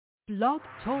Blog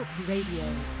Talk Radio.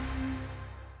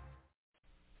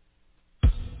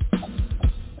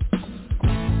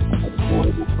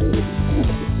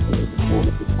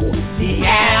 The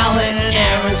Alan and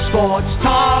Aaron Sports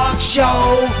Talk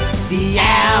Show. The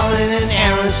Alan and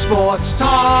Aaron Sports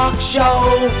Talk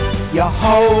Show. Your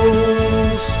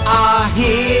hosts are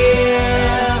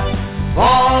here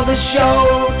for the show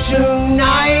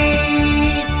tonight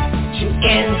to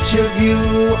interview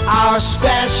our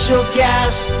special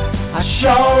guest, a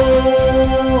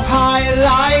show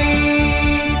highlight.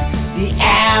 The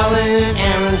Alan and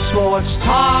Aaron Sports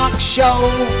Talk Show.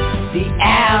 The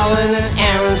Alan and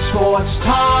Aaron Sports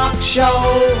Talk Show.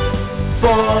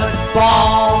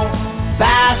 Football,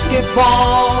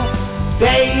 basketball,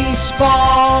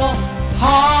 baseball,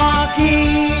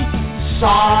 hockey,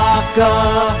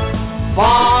 soccer,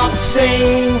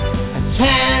 boxing, a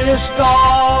tennis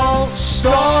golf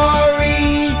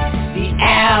story. The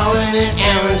Alan and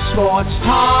Aaron Sports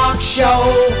Talk Show.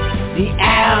 The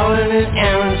Alan and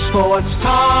Aaron Sports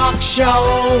Talk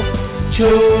Show.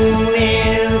 Tune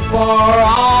in for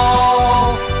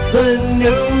all the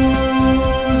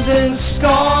news and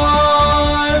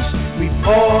scores,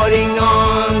 reporting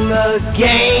on the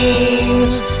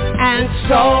games and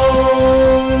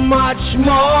so much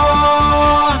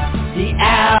more. The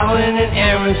Alan and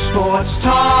Aaron Sports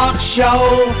Talk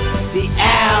Show. The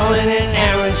Alan and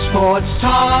Aaron Sports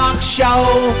Talk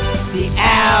Show. The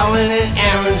Alan and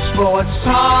Aaron Sports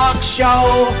Talk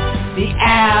Show. The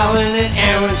Alan and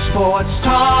Aaron Sports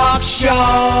Talk Show.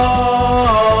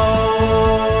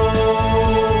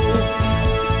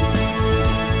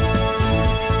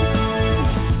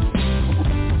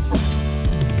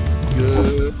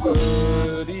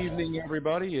 Good evening,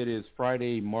 everybody. It is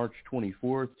Friday, March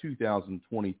 24th,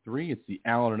 2023. It's the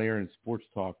Alan and Aaron Sports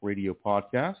Talk Radio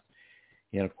podcast.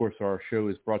 And, of course, our show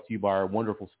is brought to you by our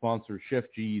wonderful sponsor, Chef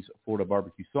G's Florida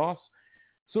Barbecue Sauce.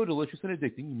 So delicious and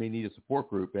addicting, you may need a support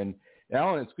group. And,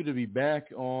 Alan, it's good to be back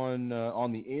on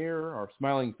the air. Our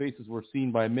smiling faces were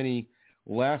seen by many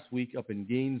last week up in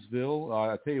Gainesville.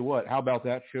 I tell you what, how about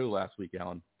that show last week,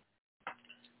 Alan?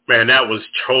 Man, that was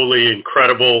totally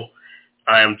incredible.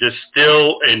 I am just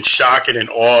still in shock and in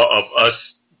awe of us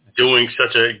getting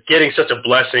such a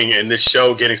blessing, and this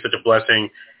show getting such a blessing.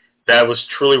 That was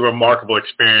truly a remarkable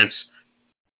experience.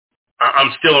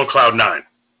 I'm still on cloud nine.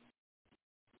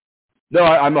 No,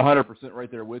 I'm 100%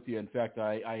 right there with you. In fact,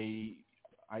 I'm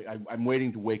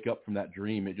waiting to wake up from that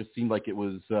dream. It just seemed like it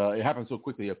was. It happened so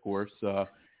quickly, of course,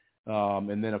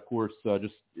 and then of course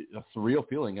just a surreal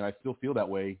feeling, and I still feel that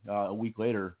way a week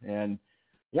later. And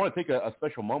I want to take a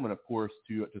special moment, of course,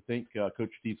 to thank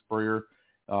Coach Steve Spurrier.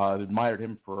 I've admired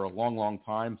him for a long, long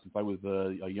time since I was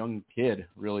a young kid,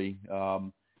 really,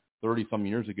 30-some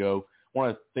years ago. I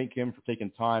want to thank him for taking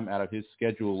time out of his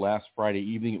schedule last Friday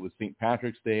evening. It was St.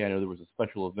 Patrick's Day. I know there was a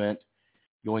special event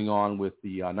going on with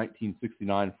the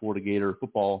 1969 Florida Gator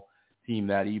football team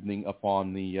that evening up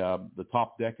on the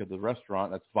top deck of the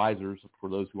restaurant. That's Visors, for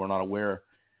those who are not aware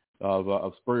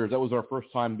of Spurrier's. That was our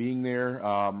first time being there.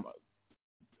 I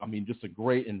mean, just a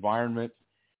great environment.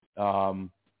 The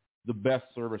best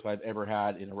service I've ever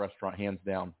had in a restaurant, hands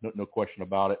down. No question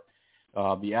about it.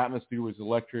 The atmosphere was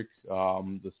electric.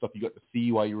 The stuff you got to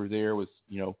see while you were there was,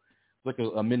 like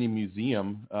a mini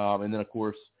museum. And then, of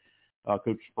course,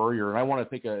 Coach Spurrier. And I want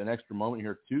to take an extra moment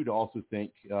here, too, to also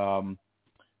thank the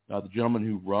gentleman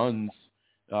who runs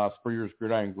Spurrier's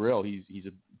Gridiron Grill. He's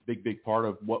a big part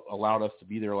of what allowed us to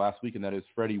be there last week, and that is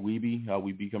Freddie Wiebe.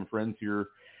 We've become friends here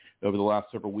over the last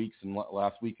several weeks, and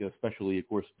last week especially, of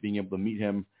course, being able to meet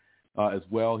him as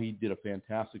well. He did a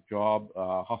fantastic job.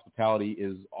 Hospitality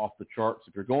is off the charts.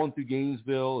 If you're going through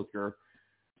Gainesville, if you're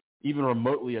even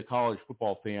remotely a college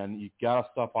football fan, you got to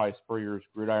stop by Spurrier's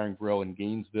Gridiron Grill in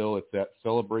Gainesville. It's at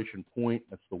Celebration Point.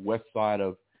 That's the west side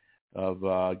of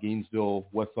Gainesville,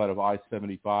 west side of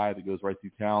I-75. It goes right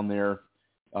through town there.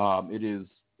 It is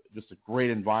just a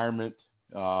great environment.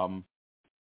 I'm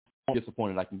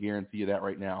disappointed, I can guarantee you that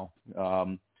right now.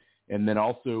 And then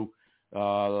also,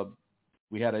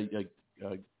 we had a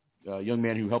young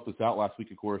man who helped us out last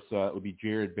week, of course. It would be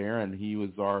Jared Barron. He was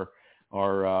our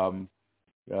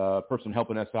person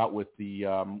helping us out with the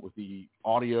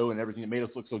audio and everything that made us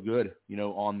look so good,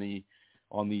 on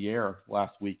the air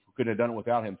last week. We couldn't have done it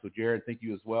without him. So, Jared, thank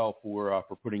you as well for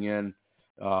putting in,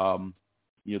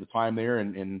 the time there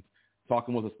and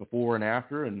talking with us before and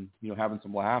after, and having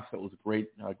some laughs. That was a great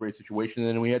situation. And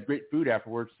then we had great food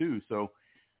afterwards too. So.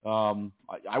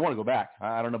 I want to go back.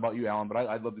 I don't know about you, Alan, but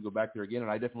I'd love to go back there again, and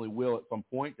I definitely will at some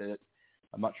point.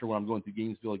 I'm not sure when I'm going to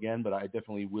Gainesville again, but I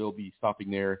definitely will be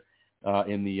stopping there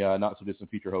in the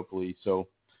not-so-distant future, hopefully. So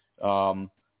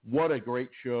what a great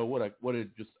show. What a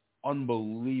just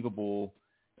unbelievable,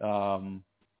 again,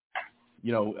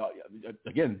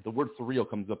 the word surreal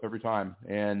comes up every time.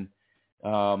 And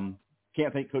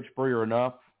can't thank Coach Spurrier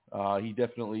enough. He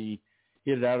definitely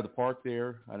hit it out of the park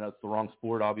there. I know it's the wrong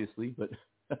sport, obviously, but,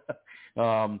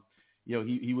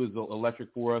 he was electric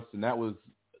for us. And that was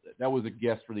a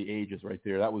guest for the ages right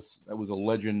there. That was a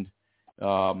legend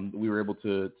we were able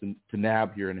to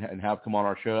nab here and have come on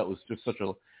our show. It was just such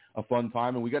a fun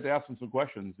time, and we got to ask him some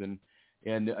questions. And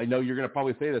I know you're going to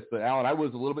probably say this, but Alan, I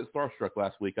was a little bit starstruck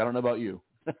last week. I don't know about you.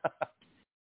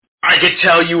 I could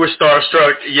tell you were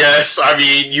starstruck. Yes, I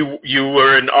mean you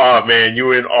were in awe, man. You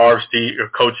were in awe of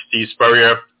Coach Steve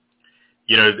Spurrier.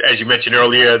 As you mentioned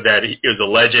earlier, that he was a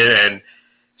legend and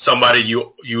somebody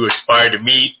you aspired to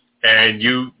meet, and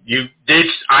you did.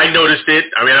 I noticed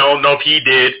it. I mean, I don't know if he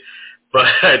did,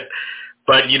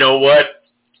 but you know what?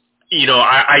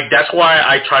 I that's why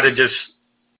I try to just,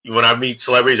 when I meet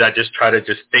celebrities, I just try to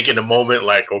just think in the moment,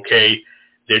 like, okay,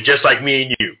 they're just like me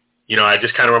and you. I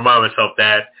just kind of remind myself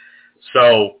that.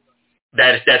 So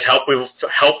that's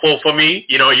helpful for me,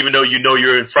 even though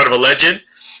you're in front of a legend.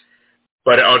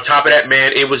 But on top of that,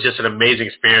 man, it was just an amazing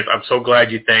experience. I'm so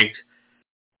glad you thanked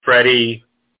Freddie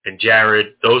and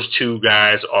Jared. Those two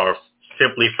guys are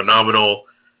simply phenomenal.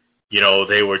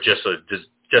 They were just a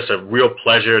real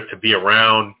pleasure to be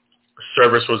around.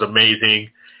 Service was amazing.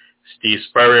 Steve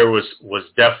Spurrier was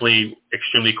definitely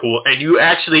extremely cool. And you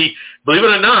actually, believe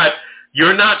it or not,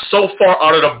 you're not so far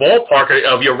out of the ballpark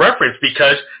of your reference,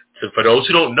 because for those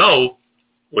who don't know,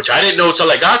 which I didn't know until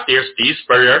I got there, Steve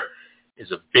Spurrier is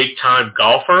a big-time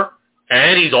golfer,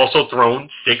 and he's also thrown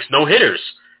 6 no-hitters.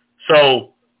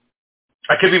 So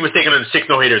I could be mistaken on the 6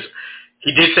 no-hitters.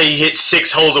 He did say he hit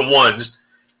 6 holes-in-ones.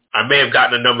 I may have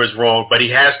gotten the numbers wrong, but he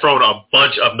has thrown a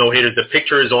bunch of no-hitters. The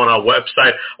picture is on our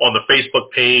website, on the Facebook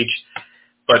page.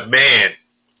 But, man,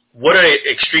 what an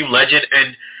extreme legend.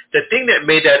 And the thing that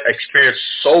made that experience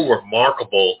so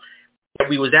remarkable, that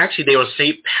we was actually there on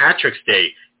St. Patrick's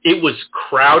Day. It was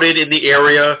crowded in the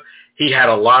area. He had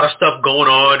a lot of stuff going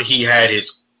on. He had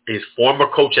his former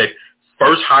coach that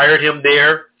first hired him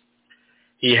there.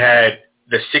 He had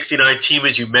the 69 team,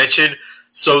 as you mentioned.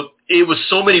 So it was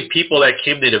so many people that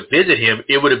came there to visit him.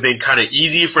 It would have been kind of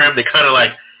easy for him to kind of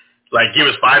like give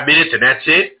us 5 minutes and that's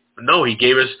it. But no, he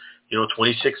gave us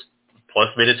 26 plus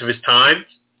minutes of his time.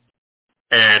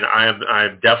 And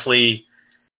I'm definitely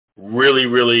really,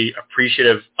 really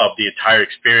appreciative of the entire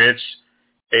experience.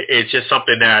 It's just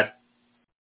something that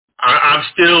I'm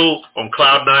still on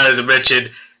cloud nine, as I mentioned.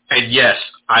 And yes,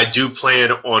 I do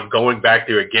plan on going back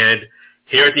there again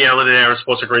here at the Alan and Aaron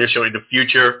Sports Radio Show in the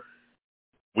future.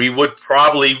 We would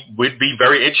be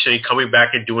very interested in coming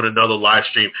back and doing another live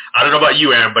stream. I don't know about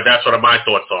you, Aaron, but that's what my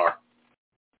thoughts are.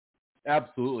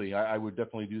 Absolutely. I would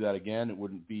definitely do that again. It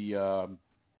wouldn't be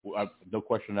no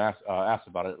question asked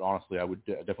about it. Honestly, I would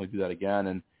definitely do that again.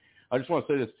 And I just want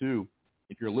to say this too.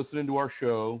 If you're listening to our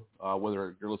show,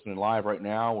 whether you're listening live right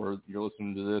now or you're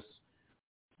listening to this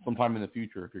sometime in the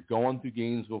future, if you're going through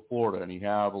Gainesville, Florida, and you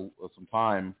have some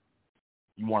time,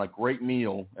 you want a great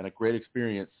meal and a great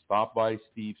experience, stop by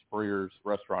Steve Spurrier's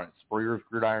restaurant. It's Spurrier's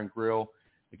Gridiron Grill.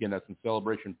 Again, that's in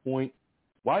Celebration Point.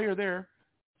 While you're there,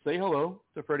 say hello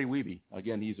to Freddie Wiebe.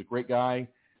 Again, he's a great guy,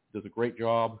 does a great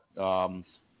job.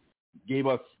 Gave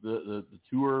us the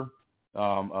tour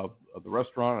of the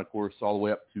restaurant, of course, all the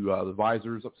way up to the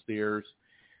visors upstairs.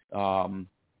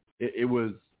 It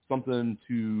was something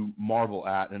to marvel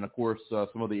at. And, of course,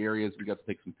 some of the areas we got to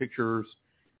take some pictures,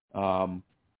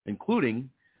 including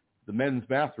the men's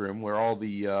bathroom where all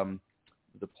the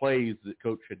plays that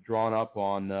Coach had drawn up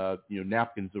on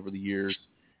napkins over the years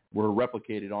were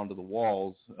replicated onto the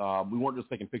walls. We weren't just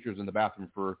taking pictures in the bathroom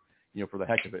for the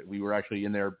heck of it. We were actually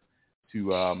in there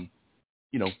to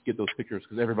get those pictures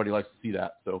because everybody likes to see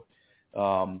that. So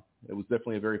it was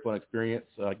definitely a very fun experience.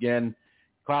 Again,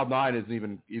 Cloud 9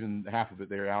 isn't even half of it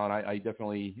there, Alan. I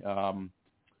definitely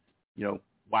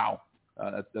wow.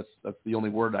 That's the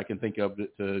only word I can think of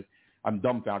I'm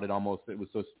dumbfounded almost. It was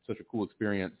such a cool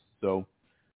experience. So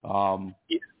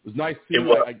it was nice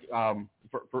too.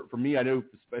 For me, I know,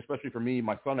 especially for me,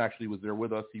 my son actually was there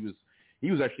with us. He was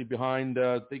actually behind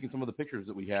taking some of the pictures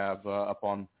that we have up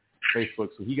on Facebook.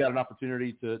 So he got an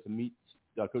opportunity to meet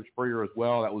Coach Spurrier as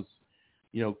well. That was,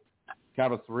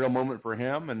 kind of a surreal moment for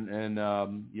him.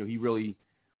 And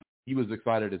he was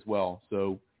excited as well.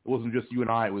 So it wasn't just you and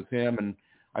I, it was him. And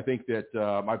I think that,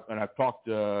 I've talked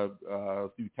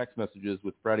through text messages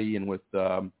with Freddie and with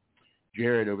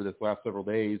Jared over this last several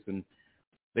days, and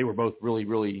they were both really,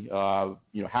 really,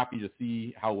 happy to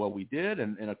see how well we did.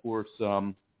 And of course,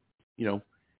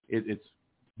 it's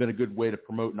been a good way to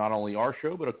promote not only our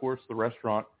show, but, of course, the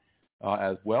restaurant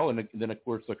as well. And then, of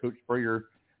course, Coach Spurrier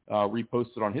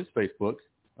reposted on his Facebook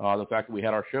the fact that we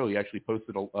had our show. He actually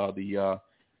posted the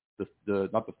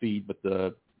not the feed, but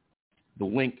the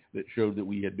link that showed that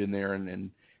we had been there and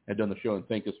had done the show, and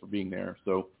thanked us for being there.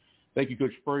 So thank you,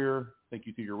 Coach Spurrier. Thank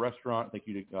you to your restaurant. Thank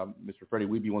you to Mr. Freddie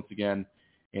Weeby once again,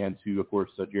 and to, of course,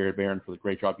 Jared Barron for the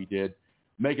great job he did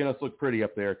making us look pretty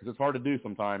up there, because it's hard to do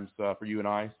sometimes for you and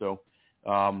I. So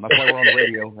that's why we're on the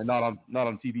radio and not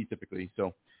on TV typically.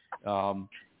 So,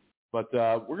 but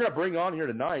we're going to bring on here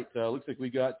tonight. Looks like we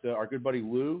got our good buddy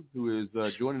Lou, who is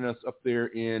joining us up there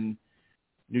in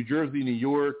New Jersey, New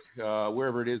York,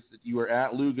 wherever it is that you are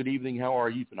at. Lou, good evening. How are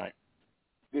you tonight?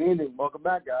 Good evening. Welcome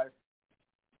back, guys.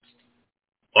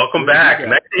 Welcome back.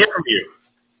 Nice to hear from you.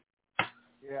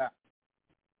 Yeah.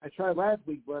 I tried last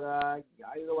week, but I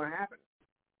didn't know what happened.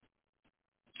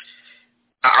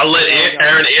 I'll let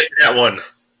Aaron answer that one.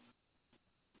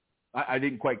 I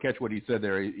didn't quite catch what he said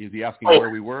there. Is he asking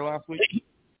where we were last week?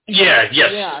 Yeah,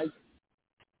 yes. Yeah.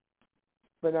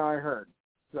 But now I heard.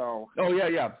 So. Oh,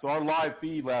 yeah. So our live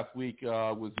feed last week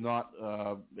was not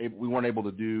we weren't able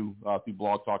to do through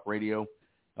Blog Talk Radio.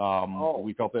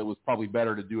 We felt that it was probably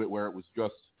better to do it where it was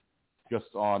just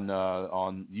on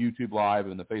YouTube Live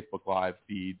and the Facebook Live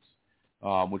feeds,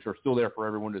 which are still there for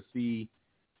everyone to see.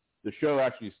 The show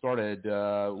actually started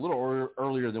a little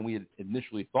earlier than we had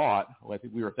initially thought. I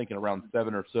think we were thinking around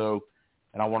 7 or so,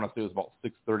 and I want to say it was about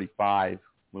 6:35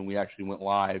 when we actually went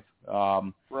live.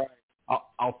 Right.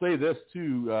 I'll say this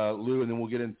too, Lou, and then we'll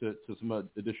get into some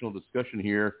additional discussion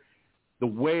here. The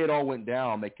way it all went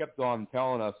down, they kept on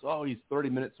telling us, oh, he's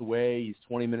 30 minutes away, he's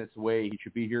 20 minutes away, he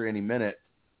should be here any minute.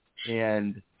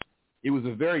 And it was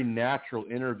a very natural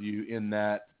interview in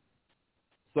that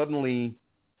suddenly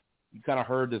you kind of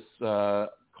heard this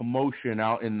commotion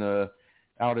out in the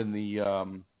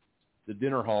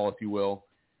dinner hall, if you will.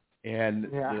 And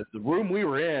the room we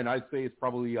were in, I'd say it's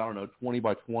probably, 20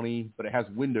 by 20, but it has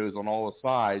windows on all the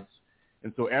sides.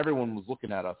 And so everyone was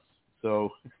looking at us. So,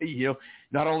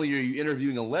 not only are you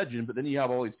interviewing a legend, but then you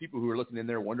have all these people who are looking in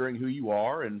there wondering who you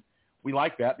are. And we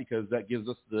like that because that gives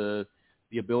us the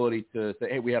ability to say,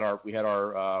 hey, we had our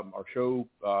show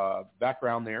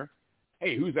background there.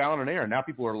 Hey, who's Alan and Aaron? Now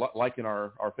people are liking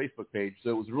our Facebook page.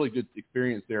 So it was a really good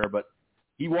experience there. But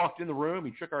he walked in the room.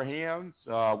 He shook our hands.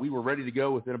 We were ready to go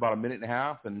within about a minute and a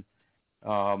half. And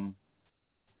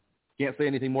can't say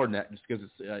anything more than that just because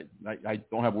I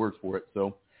don't have words for it.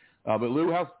 So, but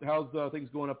Lou, how's things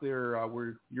going up there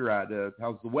where you're at?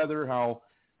 How's the weather? How's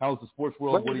the sports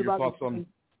world? What are your thoughts on?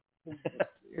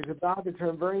 It's about to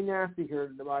turn very nasty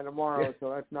here by tomorrow, so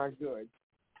that's not good.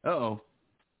 Uh-oh.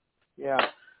 Yeah.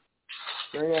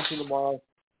 Very nasty tomorrow.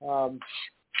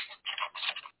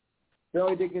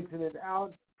 Billy Dickinson is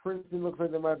out. Princeton looks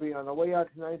like they might be on the way out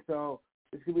tonight, so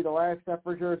this could be the last step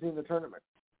for Jersey in the tournament.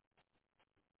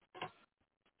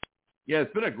 Yeah,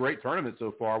 it's been a great tournament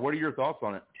so far. What are your thoughts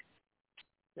on it?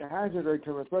 It has been a great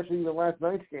tournament, especially even last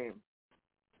night's game.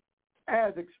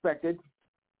 As expected.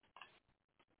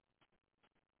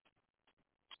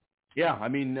 Yeah, I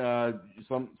mean,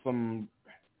 some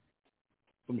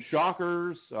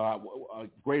shockers. A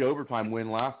great overtime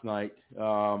win last night,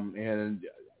 and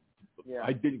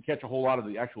I didn't catch a whole lot of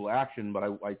the actual action, but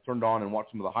I turned on and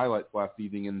watched some of the highlights last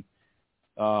evening, and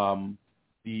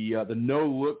the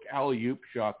no-look alley-oop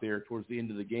shot there towards the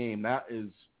end of the game, that is,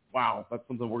 wow, that's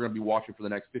something we're going to be watching for the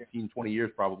next 15, 20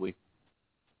 years probably.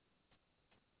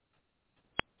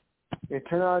 It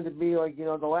turned out to be like,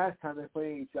 the last time they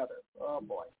played each other. Oh,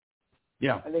 boy.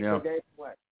 Yeah. I think they're days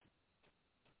away.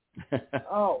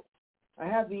 Oh, I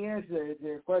have the answer to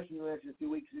your question you answered 2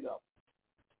 weeks ago.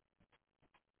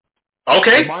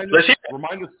 Okay, let's hear it.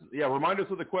 Remind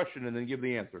us of the question and then give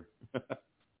the answer.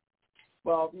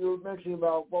 Well, you were mentioning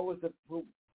about what was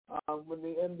when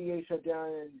the NBA shut down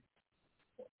and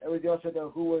everything else shut down,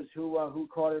 who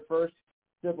caught it first?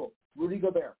 Simple. Rudy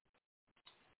Gobert.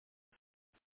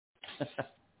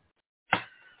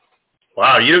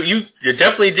 Wow, you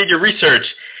definitely did your research.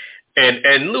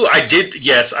 And Lou, I did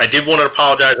want to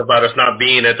apologize about us not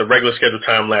being at the regular scheduled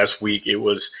time last week. It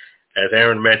was, as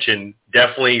Aaron mentioned,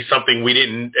 definitely something we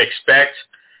didn't expect,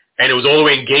 and it was all the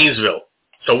way in Gainesville.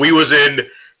 So we was in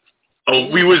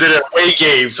an away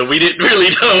game, so we didn't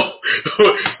really know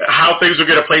how things were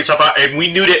going to play itself out. And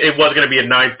we knew that it was going to be a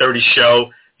 9:30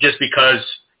 show just because,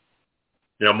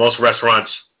 most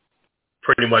restaurants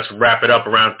pretty much wrap it up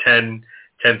around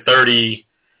 10:30.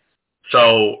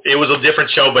 So it was a different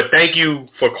show, but thank you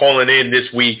for calling in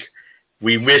this week.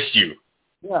 We missed you.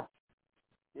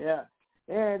 Yeah.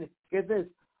 And get this,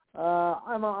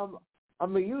 I'm a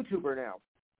YouTuber now.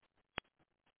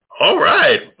 All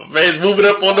right. Man's moving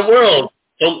up on the world.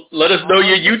 So let us know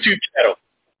your YouTube channel.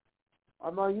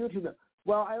 I'm on YouTube now.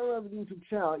 Well, I don't have a YouTube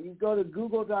channel. You go to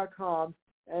google.com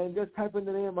and just type in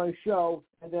the name of my show,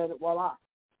 and then voila,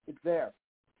 it's there.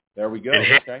 There we go.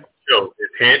 Enhanced Okay. Show.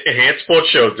 Enhanced Sports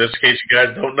Show, just in case you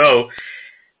guys don't know.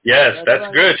 Yes, that's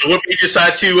right. Good. So what made you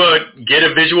decide to get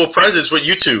a visual presence with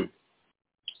YouTube?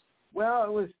 Well,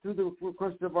 it was through the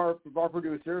request of our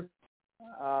producer.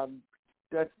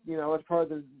 That's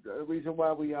part of the reason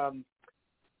why we have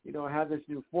this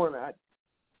new format.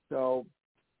 So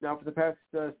now for the past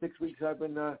 6 weeks, I've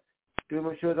been doing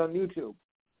my shows on YouTube.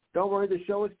 Don't worry, the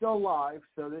show is still live,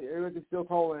 so everyone can still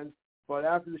call in. But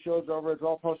after the show's over, it's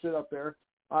all posted up there.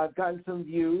 I've gotten some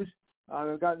views.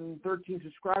 I've gotten 13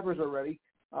 subscribers already.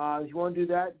 If you want to do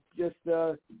that, just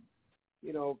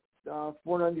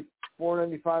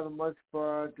 $4.95 a month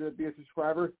to be a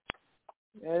subscriber,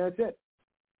 and that's it.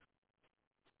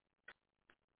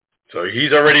 So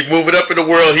he's already moving up in the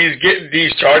world. He's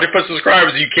charging for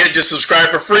subscribers. You can't just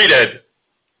subscribe for free then.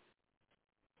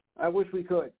 I wish we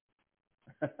could.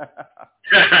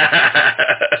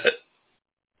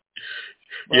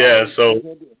 Yeah, so.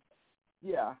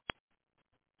 Yeah.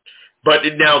 But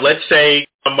now let's say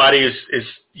somebody is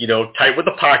tight with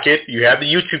the pocket. You have the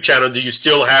YouTube channel. Do you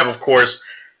still have, of course,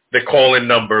 the call-in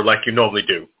number like you normally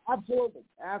do? Absolutely.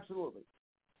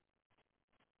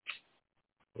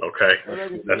 Okay.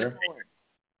 That's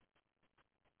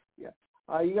yeah.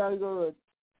 You got to go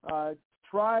to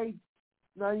Try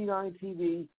 99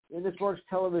 TV in the Sports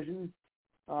Television.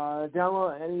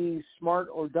 Download any smart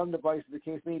or dumb device, the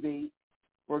case may be,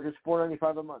 for just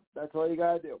 $4.95 a month. That's all you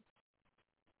got to do.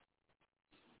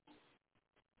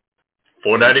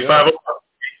 $4.95 a month.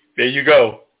 There you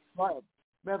go. Right.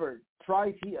 Remember,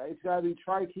 Try TV. It's got to be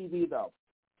Try TV though.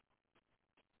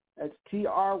 It's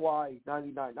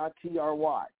TRY99, not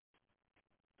TRY.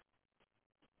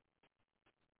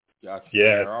 Gotcha.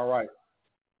 Yeah. All right.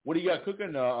 What do you got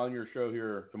cooking on your show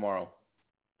here tomorrow?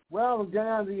 Well, we're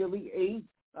down to the Elite Eight.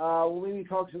 We'll maybe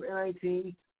talk some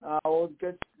NIT. We'll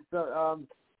get some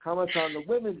comments on the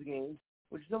women's game,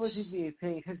 which nobody seems to be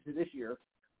paying attention to this year.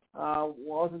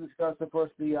 We'll also discuss, of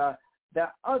course, that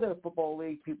other football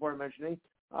league people are mentioning.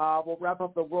 We'll wrap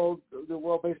up the World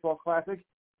Baseball Classic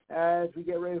as we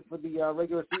get ready for the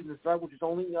regular season to start, which is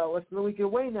only less than a week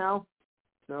away now.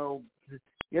 So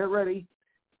get ready.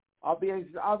 I'll be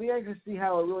anxious to see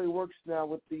how it really works now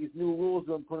with these new rules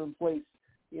that have been put in place.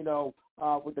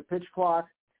 With the pitch clock.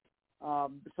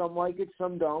 Some like it,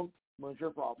 some don't. What's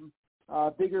your problem?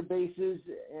 Bigger bases,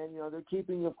 and they're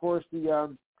keeping, of course,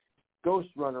 the ghost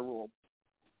runner rule.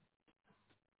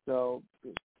 So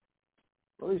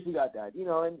at least we got that.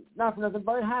 And not for nothing,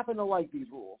 but I happen to like these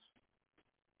rules.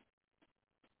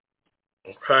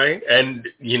 Okay, and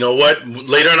you know what?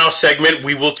 Later in our segment,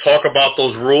 we will talk about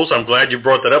those rules. I'm glad you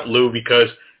brought that up, Lou, because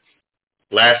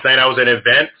last night I was at an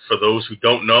event. For those who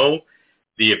don't know,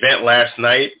 the event last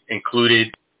night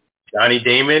included Johnny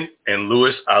Damon and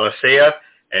Luis Alicea,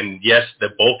 and yes,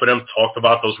 both of them talked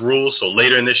about those rules. So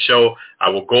later in this show,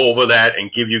 I will go over that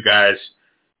and give you guys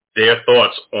their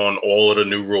thoughts on all of the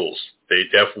new rules. They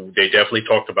definitely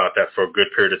talked about that for a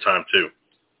good period of time too.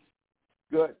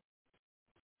 Good.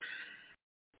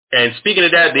 And speaking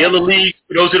of that, the other league,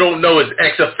 for those who don't know, is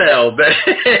XFL.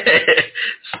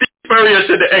 Steve Spurrier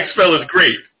said the XFL is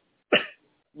great.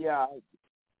 Yeah,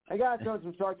 I got to throw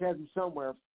some sarcasm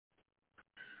somewhere.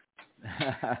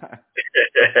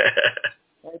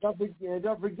 Don't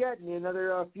forget, in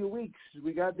another few weeks,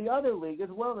 we got the other league as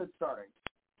well that's starting.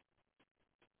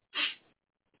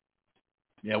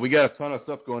 Yeah, we got a ton of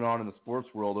stuff going on in the sports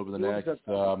world over the next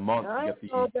month. I don't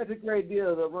know if that's a great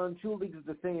deal to run two leagues at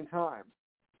the same time.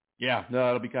 Yeah, no,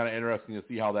 it'll be kind of interesting to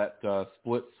see how that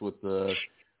splits with the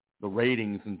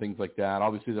ratings and things like that.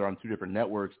 Obviously, they're on two different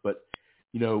networks, but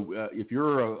if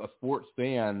you're a sports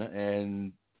fan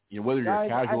and whether you're a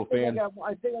casual fan,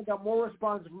 I think I got more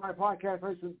responses from my podcast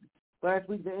last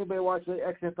week than anybody watched the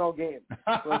XFL game.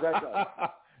 So that goes.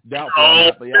 Doubtful on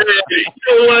that, but yeah. You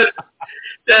know what?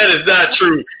 That is not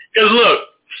true. Because look,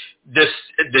 the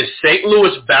St.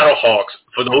 Louis Battlehawks,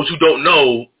 for those who don't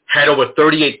know, had over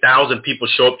 38,000 people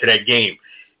show up to that game.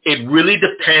 It really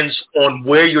depends on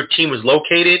where your team is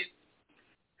located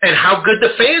and how good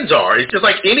the fans are. It's just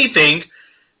like anything.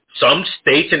 Some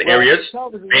states and areas,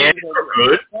 fans are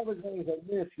good. Television ratings are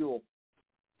minuscule.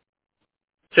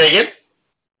 Say again?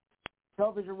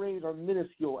 Television ratings are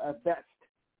minuscule at best.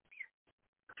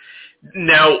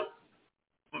 Now,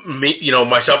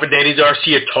 myself and Danny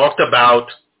Garcia talked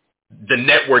about the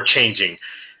network changing.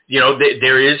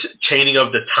 There is changing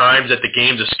of the times that the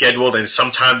games are scheduled, and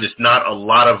sometimes it's not a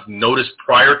lot of notice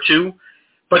prior to.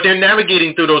 but they're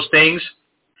navigating through those things.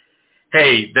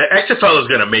 Hey, the XFL is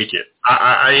going to make it.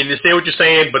 I understand what you're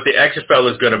saying, but the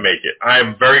XFL is going to make it. I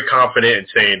am very confident in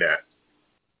saying that.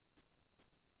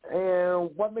 And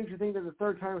what makes you think that the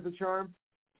third time is a charm?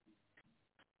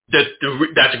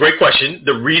 That's a great question.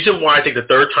 The reason why I think the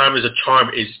third time is a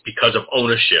charm is because of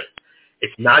ownership.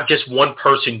 It's not just one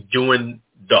person doing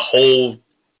the whole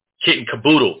kit and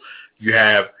caboodle. You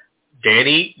have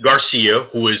Danny Garcia,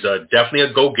 who is definitely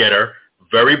a go-getter,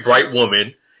 very bright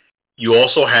woman. You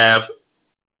also have,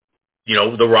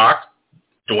 The Rock,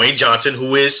 Dwayne Johnson,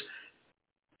 who is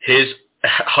his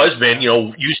husband,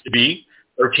 used to be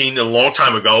 13 a long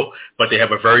time ago, but they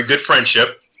have a very good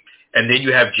friendship. And then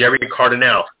you have Jerry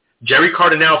Cardinale. Jerry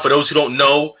Cardinale, for those who don't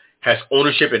know, has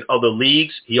ownership in other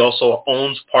leagues. He also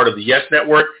owns part of the Yes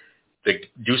Network. They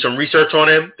do some research on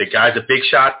him. The guy's a big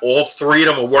shot. All three of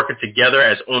them are working together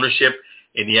as ownership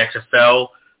in the XFL.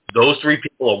 Those three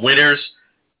people are winners.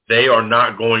 They are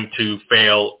not going to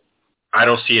fail. I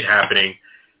don't see it happening.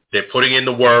 They're putting in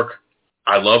the work.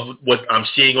 I love what I'm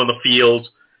seeing on the field.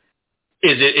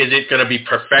 Is it going to be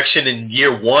perfection in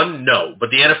year one? No. But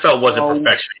the NFL wasn't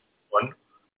perfection in year one.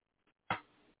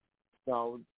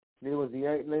 No, neither was the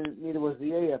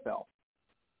AFL.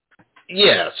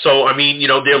 Yeah, so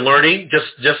they're learning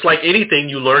just like anything.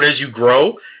 You learn as you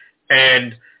grow,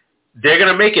 and they're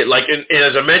gonna make it. Like, and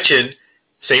as I mentioned,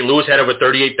 St. Louis had over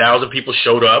 38,000 people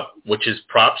showed up, which is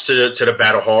props to the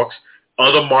Battlehawks.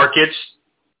 Other markets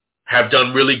have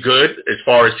done really good as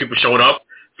far as people showing up,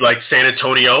 like San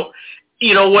Antonio.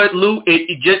 You know what, Lou?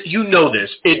 It just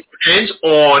this. It depends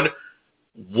on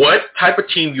what type of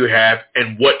team you have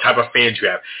and what type of fans you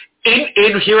have. In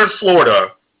here in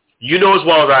Florida, you know as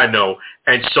well as I know,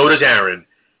 and so does Aaron,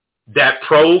 that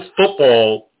pro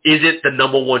football isn't the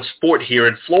number one sport here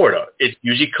in Florida. It's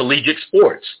usually collegiate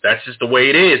sports. That's just the way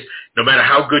it is, no matter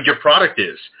how good your product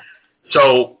is.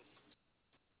 So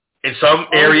in some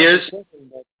areas,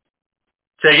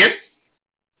 say again?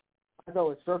 I thought it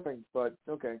was surfing, but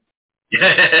okay.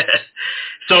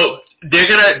 So they're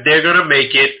gonna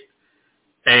make it,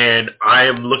 and I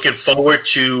am looking forward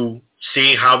to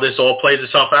seeing how this all plays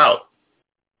itself out.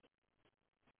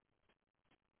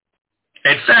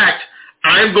 In fact,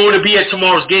 I am going to be at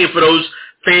tomorrow's game. For those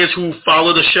fans who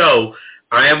follow the show,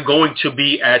 I am going to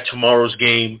be at tomorrow's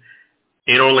game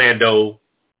in Orlando.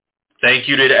 Thank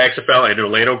you to the XFL and the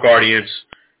Orlando Guardians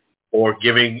for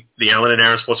giving the Alan and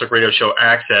Aaron Sports Talk Radio Show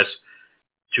access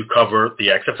to cover the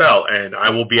XFL. And I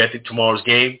will be at tomorrow's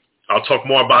game. I'll talk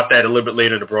more about that a little bit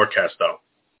later in the broadcast, though.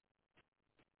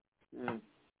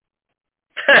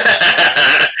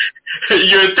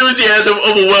 Your enthusiasm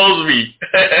overwhelms me.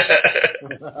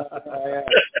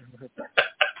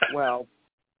 Well,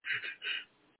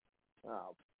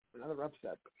 another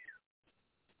upset.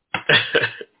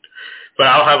 But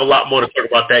I'll have a lot more to talk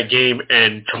about that game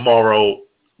and tomorrow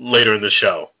later in the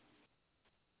show.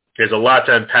 There's a lot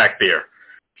to unpack there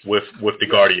with the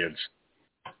Guardians.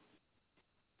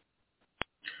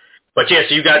 But yeah,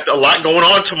 so you got a lot going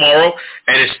on tomorrow,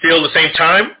 and it's still the same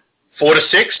time, 4 to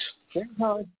 6? Same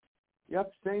time.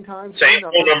 Yep, same time. Same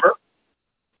phone number.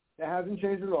 It hasn't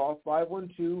changed at all,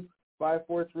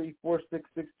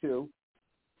 512-543-4662.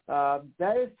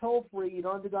 That is toll-free. You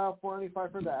don't have to dial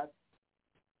 495 for that.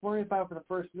 495 for the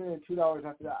first minute and $2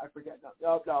 after that. I forget.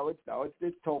 No,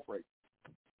 it's toll-free.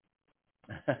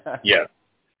 Yeah.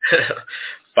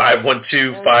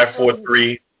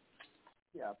 512-543.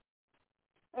 Yeah.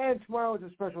 And tomorrow is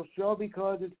a special show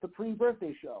because it's the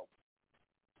pre-birthday show.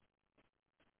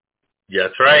 Yeah,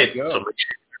 that's right. So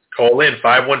call in,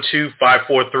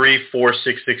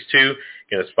 512-543-4662. Again,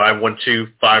 it's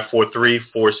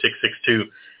 512-543-4662.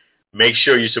 Make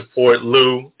sure you support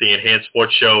Lou, the Enhanced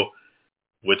Sports Show,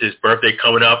 with his birthday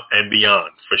coming up and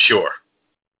beyond, for sure.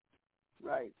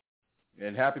 Right.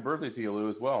 And happy birthday to you, Lou,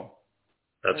 as well.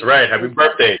 That's right. Happy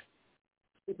birthday.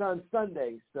 It's on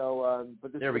Sunday, so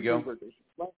but this there we is go. Birthday.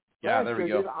 Yeah, there we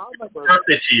go. Happy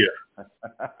birthday to you.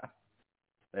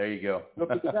 There you go.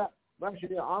 Look at that. Last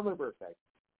year on my birthday.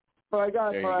 But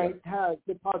I had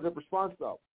good positive response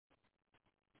though.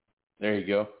 There you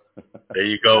go. There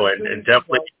you go, and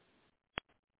definitely.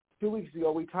 2 weeks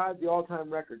ago, we tied the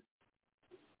all-time record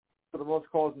for the most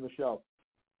calls in the show.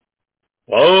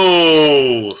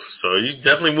 Whoa! So you're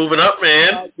definitely moving up,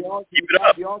 man. Keep it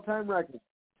up. The all-time record.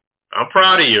 I'm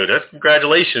proud of you. That's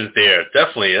congratulations there.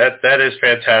 Definitely. That is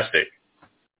fantastic.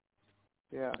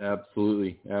 Yeah.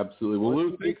 Absolutely. Well,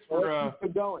 Lou, thanks for keep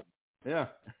it going. Yeah.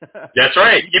 That's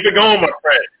right. Keep it going, my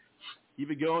friend.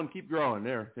 Keep it going. Keep growing.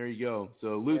 There you go.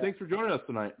 So, Lou, thanks for joining us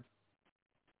tonight.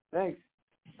 Thanks.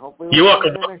 Hopefully you're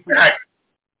welcome.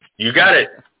 You got it.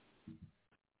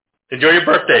 Enjoy your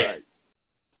birthday. Right.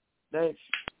 Thanks.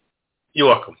 You're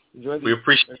welcome. Enjoy the We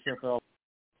appreciate XFL.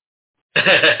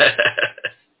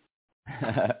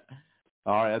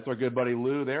 All right, that's our good buddy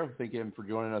Lou there. Thank him for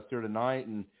joining us here tonight.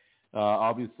 And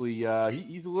obviously,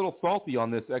 he's a little salty on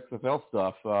this XFL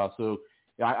stuff. So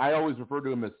I always refer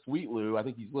to him as Sweet Lou. I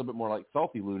think he's a little bit more like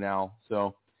Salty Lou now.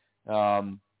 So, he's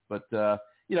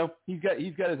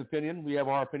got his opinion. We have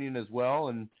our opinion as well.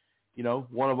 And,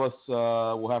 one of us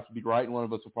will have to be right and one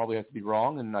of us will probably have to be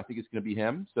wrong. And I think it's going to be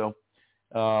him. So,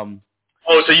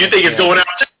 so you think it's going out?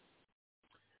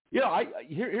 Yeah,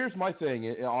 here's my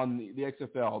thing on the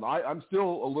XFL. I'm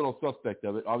still a little suspect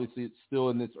of it. Obviously, it's still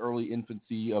in its early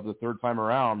infancy of the third time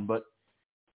around. But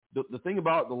the thing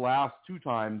about the last two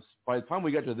times, by the time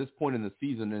we got to this point in the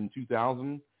season in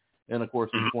 2000, and, of course,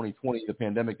 in 2020, the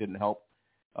pandemic didn't help.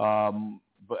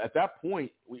 But at that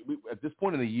point, we at this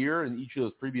point in the year and each of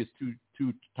those previous two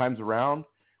times around,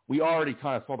 we already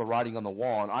kind of saw the writing on the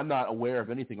wall. And I'm not aware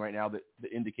of anything right now that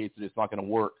indicates that it's not going to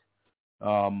work.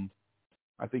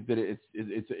 I think that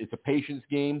it's a patience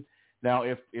game. Now,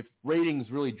 if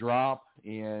ratings really drop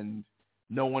and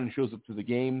no one shows up to the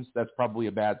games, that's probably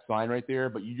a bad sign right there.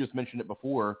 But you just mentioned it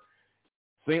before.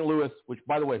 St. Louis, which,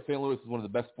 by the way, St. Louis is one of the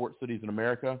best sports cities in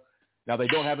America. Now, they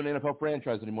don't have an NFL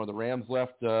franchise anymore. The Rams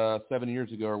left 7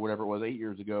 years ago or whatever it was, 8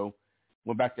 years ago,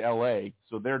 went back to L.A.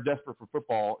 So they're desperate for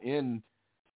football in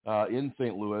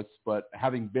St. Louis. But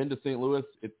having been to St. Louis,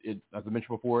 it as I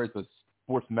mentioned before, it's a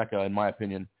sports mecca in my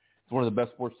opinion. It's one of the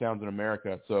best sports towns in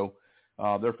America. So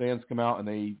their fans come out and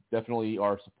they definitely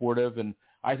are supportive. And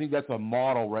I think that's a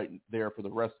model right there for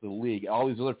the rest of the league. All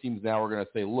these other teams now are going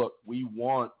to say, look, we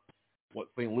want what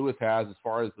St. Louis has as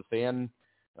far as the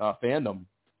fandom.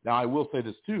 Now, I will say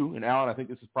this too, and Alan, I think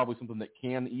this is probably something that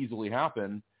can easily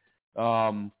happen.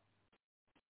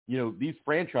 These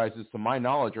franchises, to my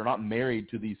knowledge, are not married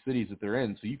to these cities that they're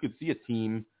in. So you could see a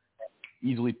team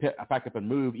easily pack up and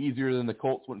move easier than the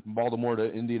Colts went from Baltimore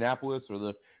to Indianapolis, or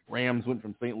the Rams went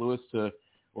from St. Louis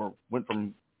went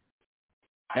from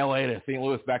L.A. to St.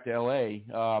 Louis back to L.A.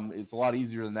 It's a lot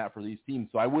easier than that for these teams.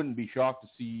 So I wouldn't be shocked to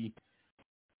see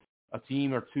a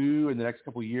team or two in the next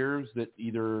couple of years that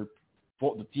either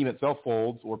the team itself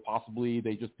folds or possibly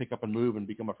they just pick up and move and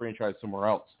become a franchise somewhere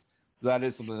else. So that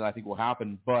is something that I think will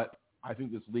happen. But I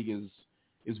think this league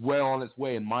is well on its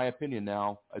way, in my opinion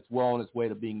now. It's well on its way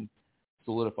to being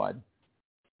solidified.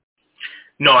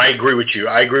 No, I agree with you.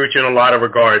 I agree with you in a lot of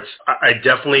regards. I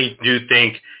definitely do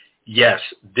think, yes,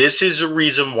 this is a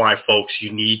reason why, folks,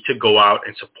 you need to go out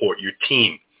and support your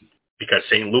team, because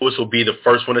St. Louis will be the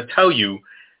first one to tell you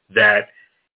that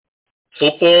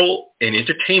football and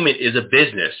entertainment is a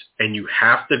business, and you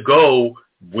have to go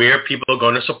where people are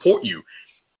going to support you.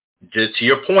 To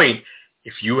your point,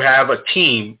 if you have a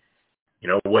team,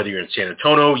 whether you're in San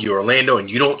Antonio, you're Orlando, and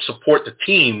you don't support the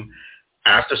team,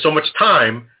 after so much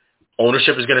time,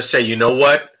 ownership is going to say, you know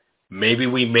what, maybe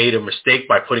we made a mistake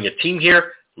by putting a team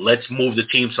here. Let's move the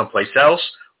team someplace else,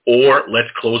 or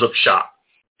let's close up shop.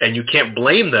 And you can't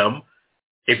blame them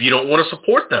if you don't want to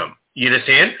support them. You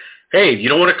understand? Hey, you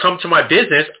don't want to come to my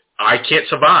business, I can't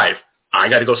survive. I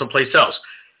got to go someplace else.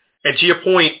 And to your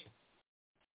point,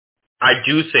 I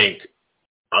do think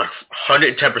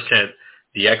 110%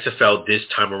 the XFL this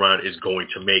time around is going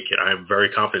to make it. I am very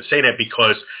confident saying that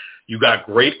because you got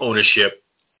great ownership.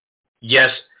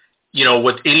 Yes,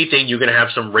 with anything, you're going to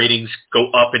have some ratings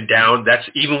go up and down. That's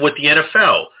even with the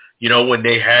NFL. When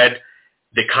they had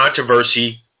the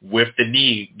controversy with the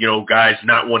knee, guys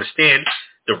not want to stand,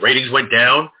 the ratings went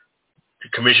down. The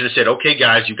commissioner said, okay,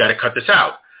 guys, you got to cut this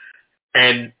out.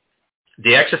 And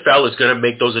the XFL is going to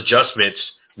make those adjustments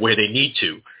where they need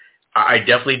to. I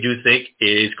definitely do think it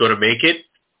is going to make it.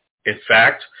 In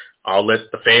fact, I'll let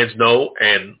the fans know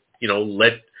and,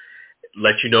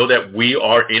 let you know that we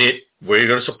are in it. We're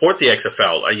going to support the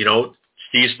XFL.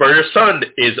 Steve Spurrier's son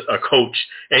is a coach,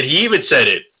 and he even said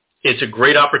it. It's a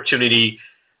great opportunity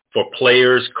for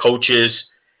players, coaches.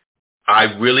 I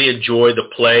really enjoy the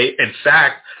play. In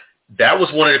fact, that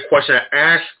was one of the questions I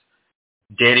asked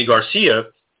Danny Garcia,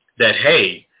 that,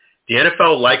 hey, the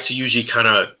NFL likes to usually kind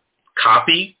of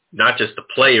copy, not just the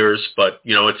players, but,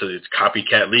 it's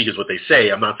copycat league is what they say.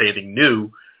 I'm not saying anything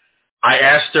new. I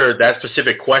asked her that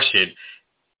specific question.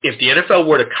 If the NFL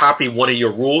were to copy one of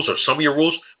your rules or some of your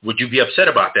rules, would you be upset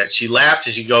about that? She laughed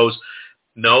and she goes,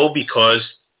 no, because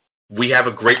we have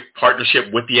a great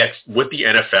partnership with the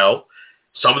NFL.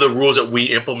 Some of the rules that we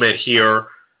implement here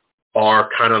are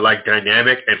kind of like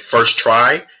dynamic and first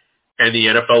try, and the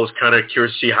NFL is kind of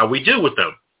curious to see how we do with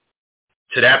them.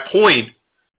 To that point,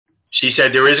 she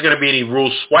said there isn't going to be any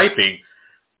rule swiping,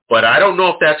 but I don't know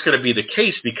if that's going to be the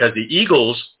case because the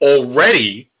Eagles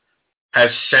already has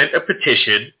sent a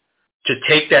petition to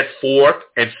take that 4th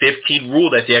and 15 rule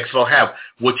that the XFL have,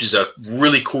 which is a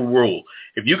really cool rule.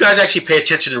 If you guys actually pay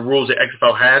attention to the rules that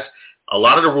XFL has, a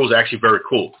lot of the rules are actually very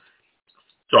cool.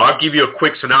 So I'll give you a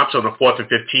quick synopsis on the 4th and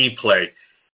 15 play.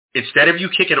 Instead of you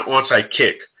kicking an onside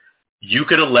kick, you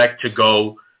can elect to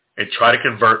go and try to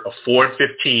convert a 4th and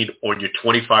 15 on your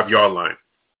 25-yard line.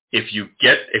 If you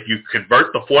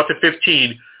convert the 4th and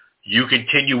 15, you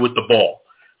continue with the ball.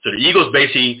 So the Eagles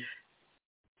basically,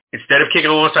 instead of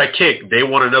kicking an onside kick, they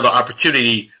want another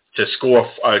opportunity to score,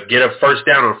 get a first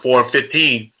down on 4th and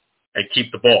 15 and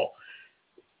keep the ball.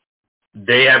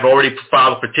 They have already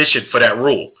filed a petition for that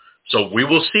rule. So we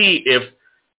will see if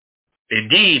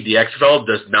indeed the XFL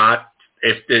does not,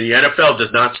 if the NFL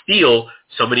does not steal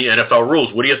some of the NFL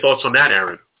rules. What are your thoughts on that,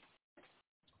 Aaron?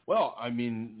 Well, I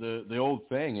mean, the old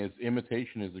saying is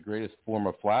imitation is the greatest form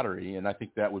of flattery, and I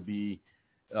think that would be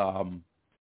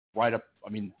right up. I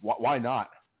mean, why not?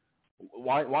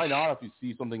 Why not if you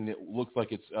see something that looks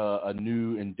like it's a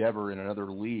new endeavor in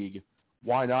another league,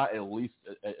 why not at least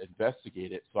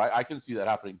investigate it? So I can see that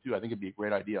happening too. I think it'd be a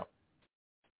great idea.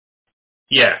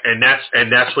 Yeah, and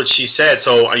that's what she said.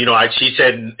 So, she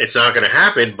said it's not going to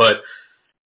happen, but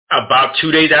about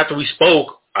 2 days after we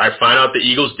spoke, I found out the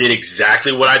Eagles did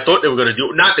exactly what I thought they were going to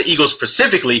do. Not the Eagles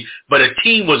specifically, but a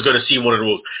team was going to see one of the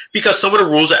rules, because some of the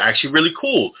rules are actually really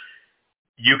cool.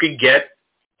 You can get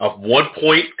a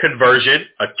 1-point conversion,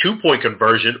 a 2-point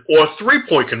conversion, or a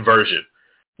 3-point conversion,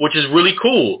 which is really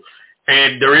cool.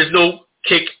 And there is no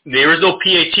PATs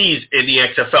in the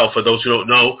XFL. For those who don't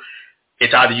know,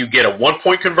 it's either you get a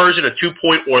 1-point conversion, a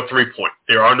 2-point, or a 3-point.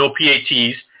 There are no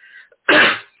PATs.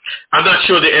 I'm not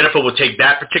sure the NFL will take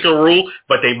that particular rule,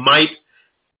 but they might,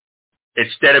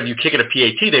 instead of you kicking a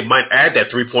PAT, they might add that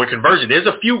 3-point conversion. There's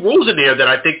a few rules in there that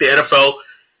I think the NFL,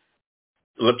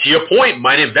 to your point,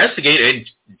 might investigate and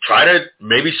try to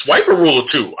maybe swipe a rule or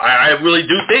two. I really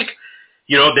do think,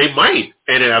 they might.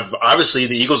 And obviously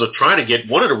the Eagles are trying to get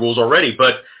one of the rules already,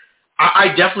 but I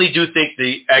definitely do think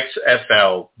the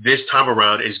XFL this time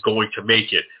around is going to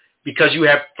make it, because you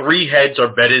have 3 heads are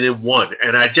better than 1.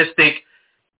 And I just think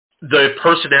the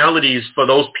personalities for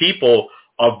those people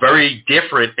are very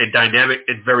different and dynamic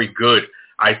and very good.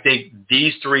 I think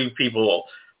these 3 people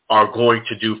are going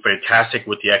to do fantastic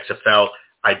with the XFL.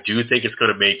 I do think it's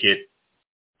going to make it.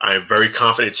 I am very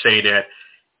confident saying that.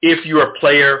 If you're a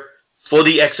player for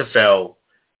the XFL,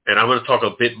 and I'm going to talk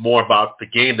a bit more about the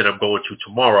game that I'm going to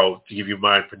tomorrow to give you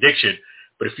my prediction,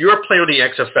 but if you're a player in the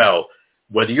XFL,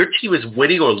 whether your team is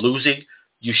winning or losing,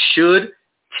 you should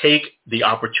take the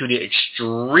opportunity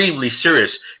extremely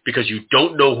serious, because you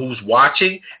don't know who's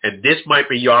watching, and this might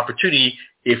be your opportunity,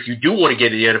 if you do want to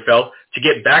get in the NFL, to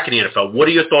get back in the NFL. What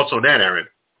are your thoughts on that, Aaron?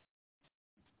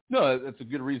 No, that's a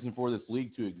good reason for this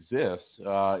league to exist,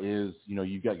 is,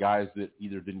 you've got guys that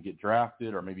either didn't get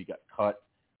drafted or maybe got cut,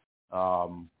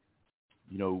 from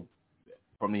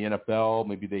the NFL.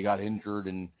 Maybe they got injured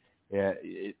and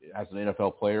as an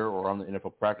NFL player, or on the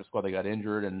NFL practice squad, they got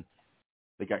injured and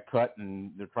they got cut,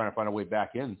 and they're trying to find a way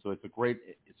back in. So it's a great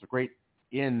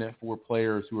in for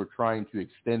players who are trying to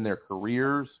extend their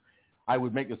careers. I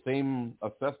would make the same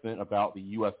assessment about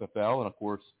the USFL, and of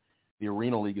course, the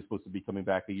Arena League is supposed to be coming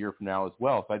back a year from now as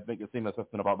well. So I'd make the same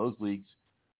assessment about those leagues,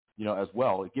 as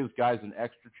well. It gives guys an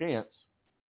extra chance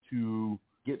to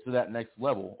get to that next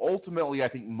level. Ultimately, I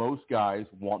think most guys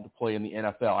want to play in the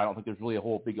NFL. I don't think there's really a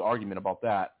whole big argument about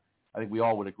that. I think we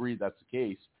all would agree that's the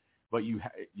case. But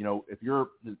if you're,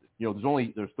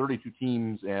 there's 32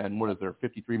 teams, and what is there,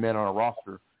 53 men on a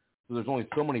roster. So there's only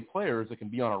so many players that can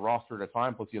be on a roster at a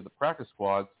time. Plus you have the practice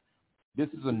squads. This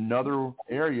is another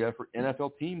area for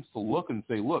NFL teams to look and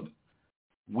say, look,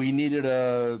 we needed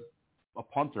a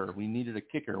punter, we needed a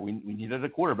kicker, we needed a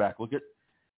quarterback. Look at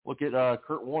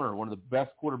Kurt Warner, one of the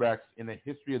best quarterbacks in the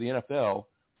history of the NFL.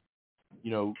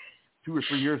 2 or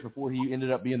 3 years before he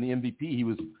ended up being the MVP, he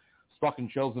was stocking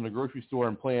shelves in a grocery store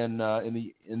and playing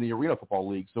in the Arena Football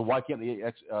League. So why can't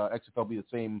the XFL be the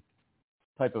same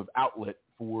type of outlet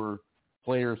for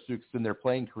players to extend their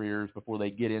playing careers before they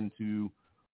get into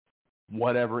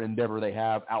whatever endeavor they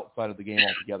have outside of the game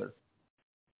altogether?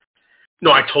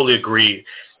 No, I totally agree.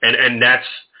 And that's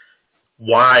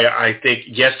why I think,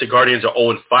 yes, the Guardians are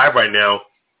 0-5 right now,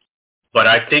 but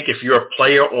I think if you're a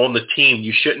player on the team,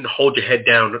 you shouldn't hold your head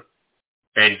down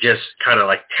and just kind of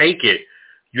like tank it.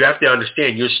 You have to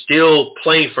understand you're still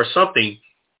playing for something.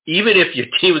 Even if your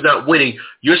team is not winning,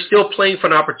 you're still playing for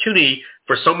an opportunity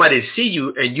for somebody to see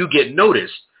you and you get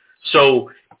noticed. So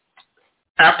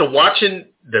after watching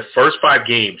the first 5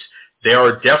 games, there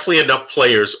are definitely enough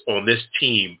players on this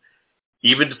team,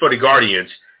 even for the Guardians,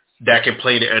 that can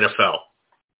play in the NFL.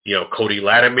 Cody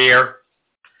Latimer.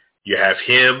 You have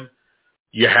him.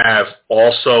 You have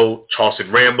also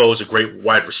Charleston Rambo is a great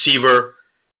wide receiver.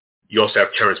 You also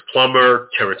have Terrence Plummer,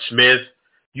 Terrence Smith.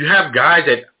 You have guys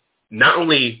that not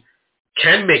only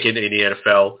can make it in the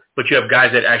NFL, but you have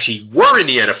guys that actually were in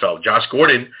the NFL. Josh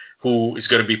Gordon, who is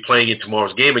going to be playing in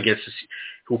tomorrow's game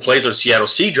who plays on Seattle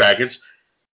Sea Dragons,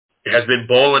 has been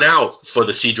balling out for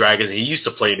the Sea Dragons. He used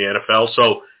to play in the NFL,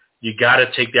 so you got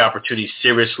to take the opportunity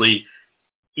seriously.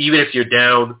 Even if you're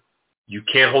down, you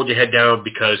can't hold your head down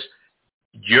because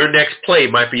your next play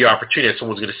might be your opportunity that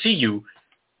someone's going to see you,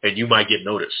 and you might get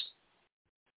noticed.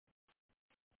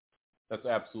 That's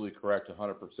absolutely correct,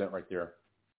 100% right there.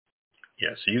 Yeah,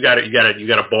 so you got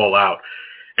to ball out.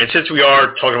 And since we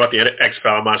are talking about the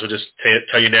XFL, I might as well just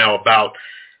tell you now about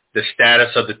the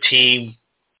status of the team.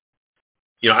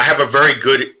 I have a very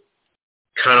good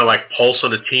kind of like pulse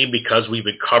on the team because we've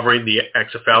been covering the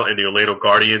XFL and the Orlando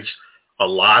Guardians a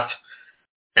lot,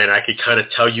 and I can kind of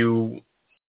tell you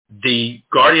the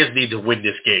Guardians need to win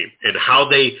this game, and how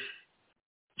they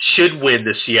should win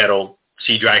the Seattle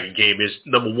Sea Dragon game is,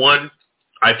 number one,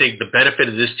 I think the benefit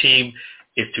of this team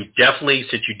is to definitely,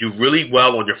 since you do really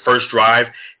well on your first drive,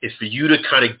 is for you to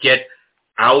kind of get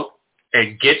out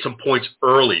and get some points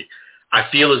early. I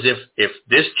feel as if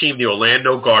this team, the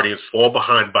Orlando Guardians, fall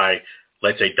behind by,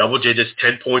 let's say, double digits,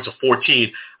 10 points or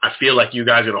 14, I feel like you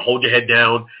guys are going to hold your head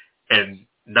down and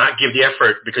not give the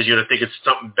effort because you're going to think it's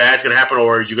something bad's going to happen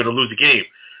or you're going to lose the game.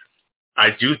 I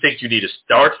do think you need to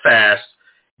start fast,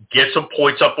 get some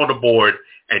points up on the board,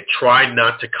 and try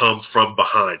not to come from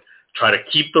behind. Try to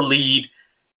keep the lead.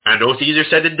 I know it's easier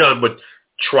said than done, but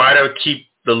try to keep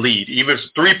the lead. Even if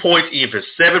it's 3 points, even if it's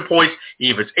 7 points,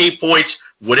 even if it's 8 points,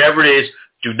 whatever it is,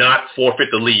 do not forfeit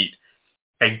the lead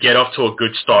and get off to a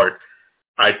good start.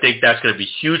 I think that's going to be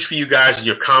huge for you guys and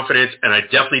your confidence, and I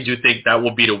definitely do think that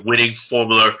will be the winning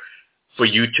formula for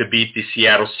you to beat the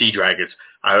Seattle Sea Dragons.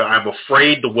 I'm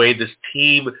afraid the way this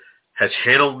team has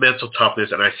handled mental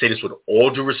toughness, and I say this with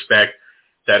all due respect,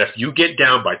 that if you get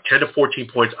down by 10 to 14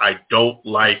 points, I don't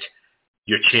like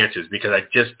your chances because I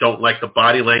just don't like the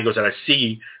body language that I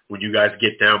see when you guys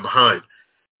get down behind.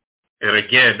 And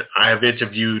again, I have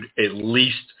interviewed at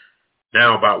least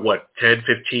now about, 10,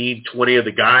 15, 20 of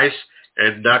the guys,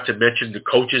 and not to mention the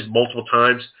coaches multiple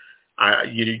times.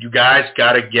 You guys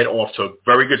got to get off to a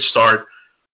very good start,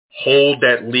 hold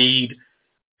that lead,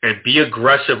 and be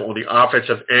aggressive on the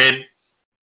offensive end.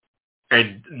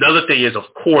 And another thing is, of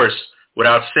course,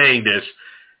 without saying this,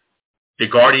 the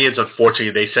Guardians,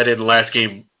 unfortunately, they said it in the last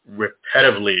game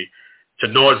repetitively to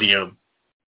nauseam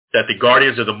that the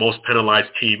Guardians are the most penalized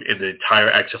team in the entire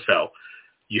XFL.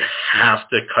 You have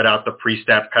to cut out the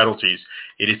pre-snap penalties.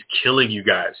 It is killing you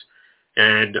guys.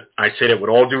 And I say that with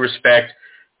all due respect.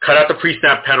 Cut out the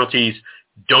pre-snap penalties.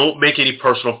 Don't make any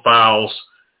personal fouls.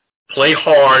 Play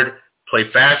hard. Play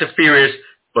fast and furious,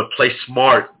 but play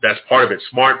smart. That's part of it.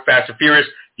 Smart, fast, and furious.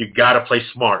 You got to play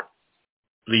smart.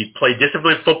 Play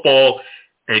disciplined football.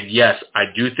 And yes, I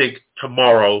do think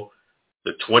tomorrow,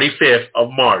 the 25th of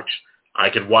March, I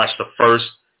can watch the first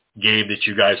game that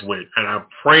you guys win. And I'm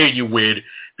praying you win,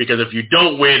 because if you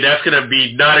don't win, that's going to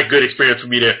be not a good experience for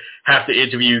me to have to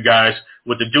interview you guys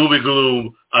with the doom and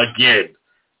gloom again.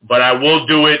 But I will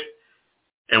do it,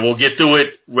 and we'll get through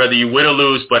it whether you win or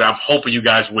lose, but I'm hoping you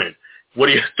guys win. What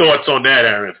are your thoughts on that,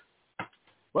 Aaron?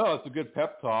 Well, it's a good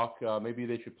pep talk. Maybe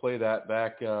they should play that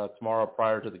back tomorrow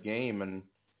prior to the game,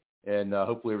 and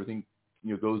hopefully everything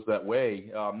goes that way.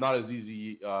 Not as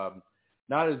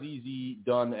easy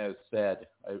done as said,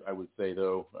 I would say,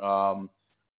 though.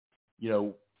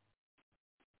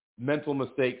 Mental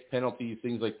mistakes, penalties,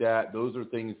 things like that, those are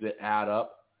things that add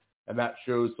up, and that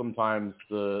shows sometimes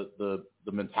the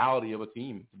mentality of a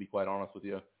team, to be quite honest with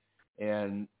you.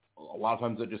 And a lot of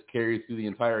times it just carries through the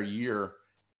entire year.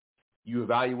 You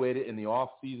evaluate it in the off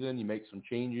season, you make some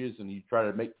changes, and you try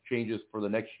to make changes for the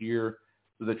next year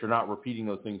so that you're not repeating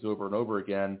those things over and over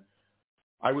again.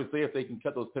 I would say if they can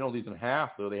cut those penalties in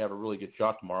half, though, they have a really good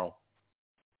shot tomorrow.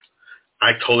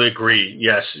 I totally agree.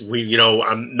 Yes,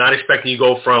 I'm not expecting you to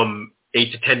go from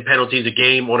 8 to 10 penalties a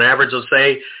game on average, let's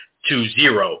say, to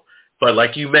 0. But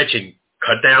like you mentioned,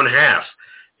 cut down half.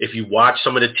 If you watch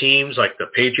some of the teams, like the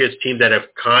Patriots team that have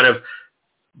kind of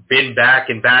been back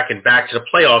and back and back to the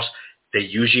playoffs, they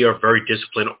usually are very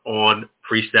disciplined on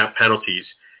pre-snap penalties.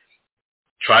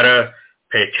 Try to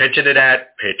pay attention to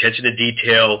that, pay attention to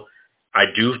detail. I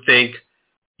do think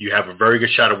you have a very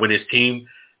good shot of winning this team.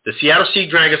 The Seattle Sea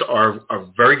Dragons are a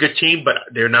very good team, but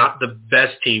they're not the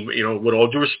best team, with all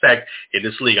due respect, in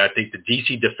this league. I think the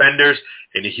DC Defenders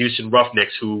and the Houston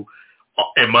Roughnecks, who,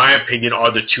 in my opinion,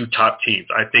 are the two top teams.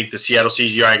 I think the Seattle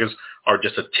Sea Dragons are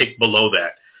just a tick below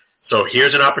that. So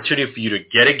here's an opportunity for you to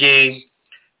get a game.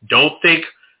 Don't think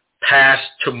past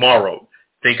tomorrow.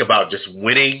 Think about just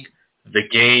winning the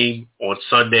game on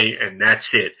Sunday, and that's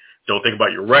it. Don't think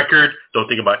about your record. Don't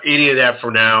think about any of that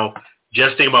for now.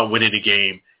 Just think about winning the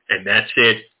game, and that's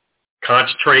it.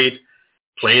 Concentrate.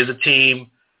 Play as a team.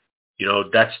 You know,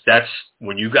 that's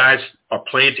when you guys are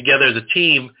playing together as a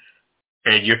team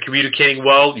and you're communicating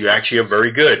well, you actually are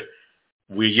very good.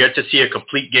 We're yet to see a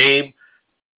complete game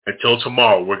until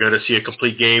tomorrow. We're going to see a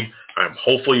complete game. I'm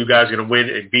hopeful you guys are going to win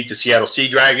and beat the Seattle Sea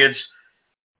Dragons,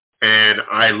 and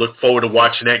I look forward to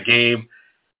watching that game.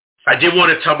 I did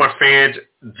want to tell my fans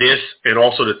this and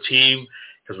also the team,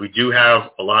 because we do have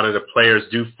a lot of the players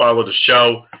do follow the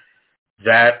show,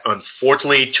 that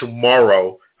unfortunately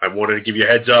tomorrow, I wanted to give you a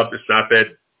heads up. It's not that,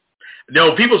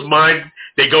 no, people's mind,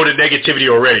 they go to negativity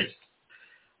already.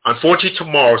 Unfortunately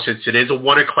tomorrow, since it is a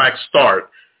 1 o'clock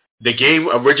start, the game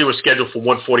originally was scheduled for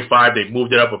 1:45. They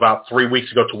moved it up about 3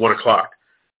 weeks ago to 1 o'clock.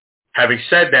 Having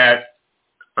said that,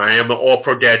 I am an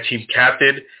All-Pro Dad team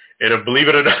captain, and believe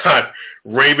it or not,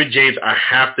 Raymond James, I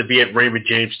have to be at Raymond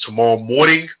James tomorrow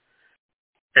morning,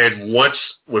 and once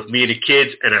with me and the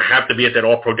kids, and I have to be at that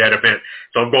All-Pro Dad event.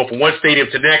 So I'm going from one stadium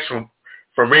to the next, from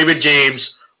Raymond James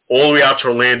all the way out to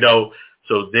Orlando.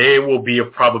 So there will be a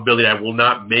probability I will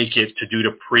not make it to do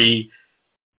the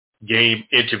pre-game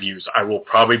interviews. I will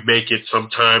probably make it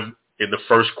sometime in the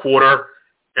first quarter,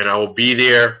 and I will be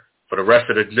there for the rest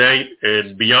of the night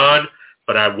and beyond,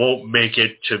 but I won't make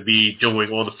it to be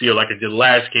doing on the field like I did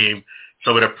last game,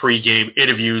 some of the pre-game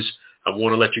interviews. I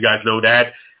want to let you guys know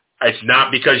that. It's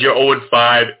not because you're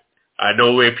 0-5. I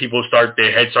know where people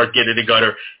their heads start getting in the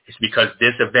gutter. It's because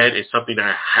this event is something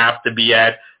I have to be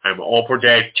at. I'm an All-Pro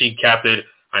Dad team captain.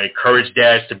 I encourage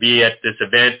dads to be at this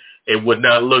event. It would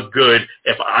not look good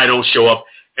if I don't show up.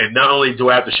 And not only do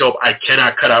I have to show up, I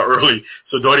cannot cut out early.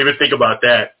 So don't even think about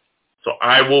that. So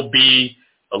I will be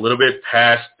a little bit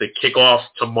past the kickoff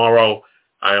tomorrow.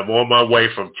 I am on my way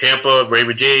from Tampa,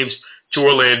 Raymond James, to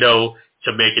Orlando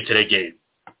to make it to that game.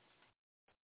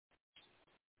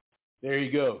 There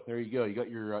you go. You got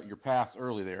your pass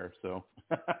early there. So.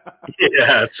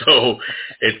 Yeah. So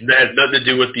it has nothing to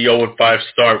do with the 0-5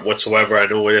 start whatsoever. I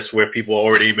know that's where people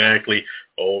already automatically,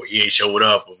 oh, he ain't showing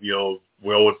up. You know,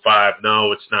 we're 0-5.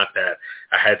 No, it's not that.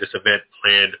 I had this event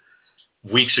planned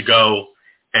weeks ago,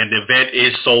 and the event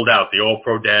is sold out. The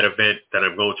All-Pro Dad event that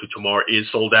I'm going to tomorrow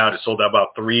is sold out. It sold out about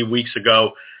 3 weeks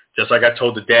ago. Just like I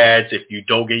told the dads, if you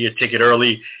don't get your ticket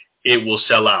early, it will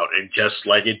sell out. And just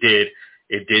like it did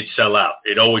sell out.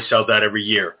 It always sells out every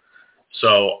year.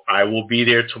 So I will be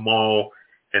there tomorrow,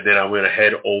 and then I'm going to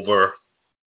head over.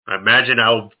 I imagine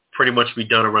I'll pretty much be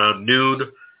done around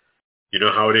noon. You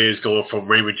know how it is going from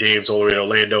Raymond James all the way to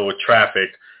Orlando with traffic.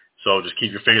 So just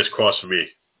keep your fingers crossed for me.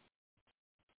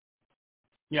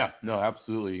 Yeah, no,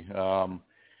 absolutely. You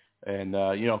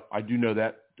know, I do know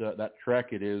that that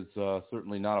trek, it is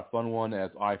certainly not a fun one,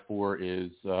 as I-4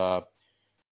 is,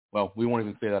 well, we won't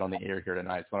even say that on the air here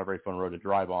tonight. It's not a very fun road to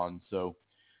drive on. So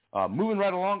moving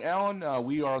right along, Alan,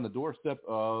 we are on the doorstep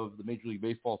of the Major League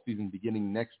Baseball season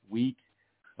beginning next week.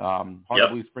 Hard to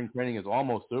believe spring training is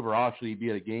almost over. I'll actually be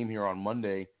at a game here on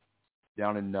Monday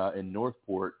down in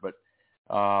Northport. But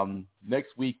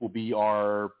next week will be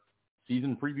our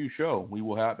season preview show. We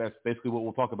will have, that's basically what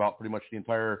we'll talk about pretty much the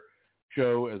entire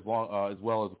show, as well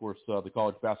as, of course, the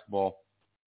college basketball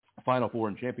Final Four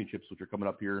and championships, which are coming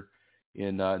up here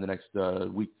in the next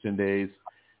week, 10 days.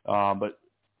 But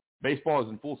baseball is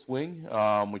in full swing.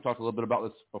 We talked a little bit about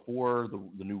this before,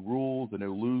 the new rules. The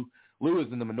new Lou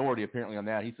is in the minority apparently on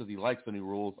that. He says he likes the new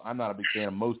rules. I'm not a big fan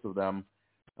of most of them.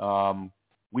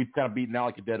 We've kind of beaten out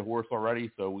like a dead horse already,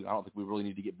 so I don't think we really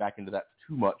need to get back into that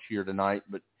too much here tonight.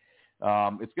 But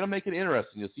it's going to make it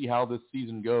interesting to see how this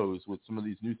season goes with some of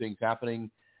these new things happening.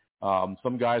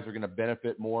 Some guys are going to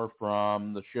benefit more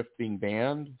from the shift being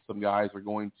banned. Some guys are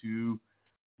going to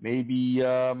maybe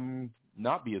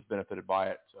not be as benefited by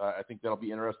it. I think that'll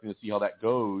be interesting to see how that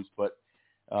goes. But,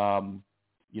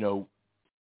 you know,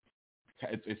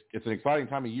 it's an exciting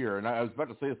time of year. And I was about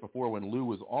to say this before when Lou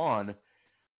was on.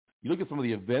 You look at some of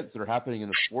the events that are happening in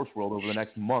the sports world over the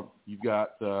next month. You've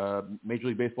got Major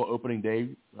League Baseball opening day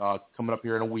coming up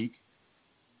here in a week.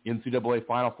 NCAA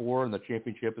Final Four and the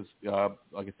championship is,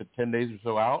 like I said, 10 days or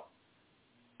so out.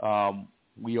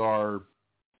 We are,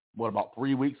 about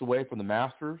 3 weeks away from the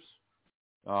Masters.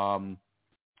 You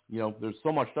know, there's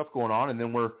so much stuff going on, and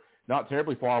then we're not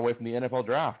terribly far away from the NFL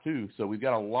draft, too. So we've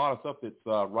got a lot of stuff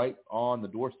that's right on the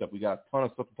doorstep. We got a ton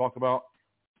of stuff to talk about.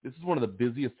 This is one of the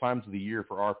busiest times of the year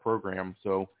for our program,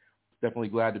 so definitely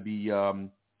glad to be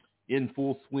in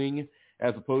full swing.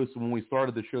 as opposed to when we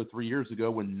started the show 3 years ago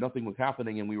when nothing was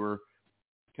happening and we were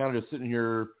kind of just sitting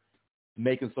here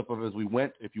making stuff up as we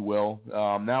went, if you will.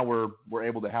 Now we're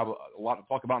able to have a lot to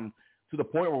talk about, and to the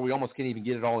point where we almost can't even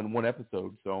get it all in one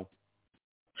episode. So.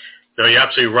 No, you're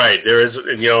absolutely right. There is,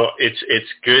 it's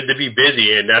good to be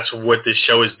busy, and that's what this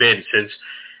show has been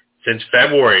since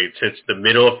February, since the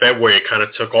middle of February. It kind of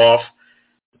took off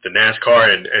with the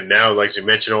NASCAR, and now, like you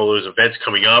mentioned, all those events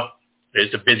coming up.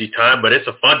 It's a busy time, but it's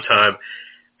a fun time.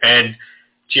 And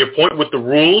to your point with the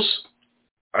rules,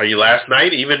 last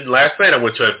night I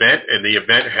went to an event, and the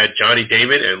event had Johnny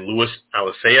Damon and Luis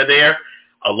Alicea there,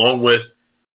 along with,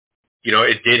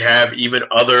 it did have even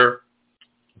other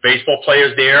baseball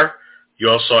players there. You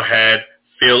also had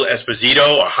Phil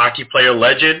Esposito, a hockey player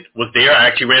legend, was there. I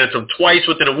actually ran into him twice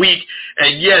within a week,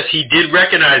 and yes, he did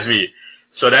recognize me.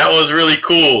 So that was really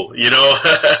cool. He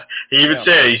even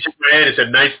said, he shook my hand and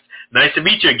said, nice to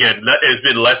meet you again. It's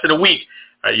been less than a week.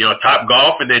 Top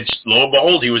Golf, and then lo and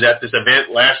behold, he was at this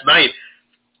event last night.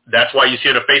 That's why you see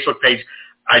on the Facebook page,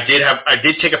 I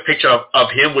did take a picture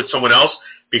of him with someone else,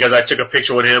 because I took a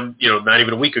picture with him, not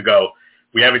even a week ago.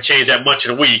 We haven't changed that much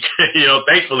in a week,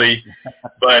 thankfully.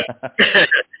 But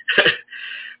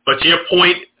but to your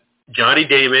point, Johnny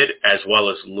Damon as well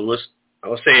as Luis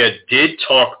Alicea did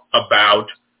talk about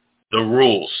the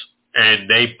rules, and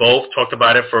they both talked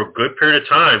about it for a good period of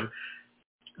time.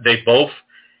 They both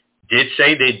did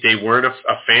say they weren't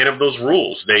a fan of those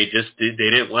rules. They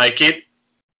didn't like it.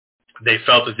 They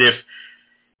felt as if,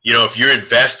 if you're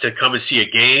invested to come and see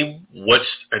a game, what's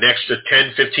an extra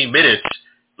 10, 15 minutes,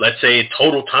 let's say in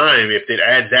total time, if it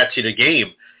adds that to the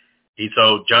game?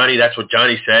 So Johnny, that's what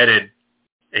Johnny said, and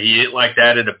he didn't like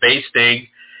that. And the base thing,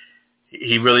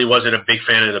 he really wasn't a big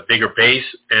fan of the bigger base.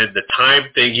 And the time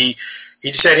thing, he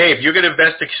just said, hey, if you're going to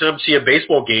invest to come see a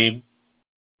baseball game,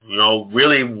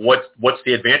 really what's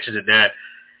the advantage in that?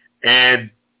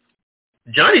 And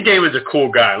Johnny Damon's a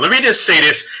cool guy. Let me just say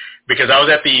this, because I was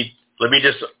let me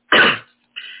just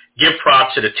give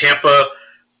props to the Tampa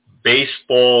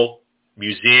Baseball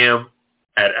Museum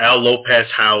at Al Lopez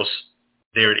House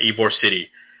there in Ybor City.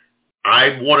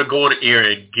 I want to go on air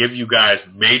and give you guys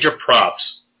major props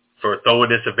for throwing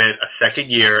this event a second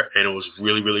year, and it was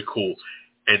really, really cool.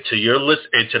 And to your list,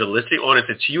 and to the listening audience,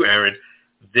 and to you, Aaron,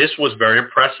 this was very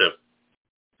impressive.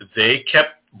 They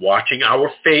kept watching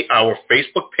our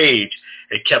Facebook page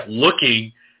and kept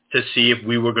looking to see if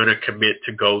we were going to commit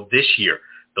to go this year.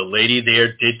 The lady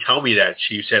there did tell me that.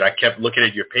 She said, I kept looking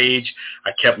at your page.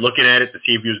 I kept looking at it to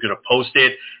see if you was going to post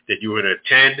it, that you were going to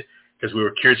attend, because we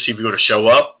were curious to see if you were going to show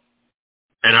up.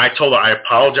 And I told her, I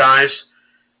apologize.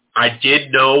 I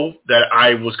did know that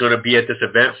I was going to be at this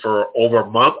event for over a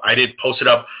month. I didn't post it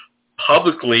up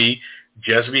publicly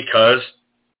just because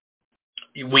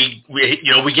we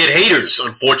get haters.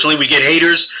 Unfortunately, we get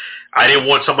haters. I didn't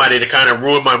want somebody to kind of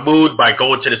ruin my mood by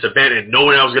going to this event and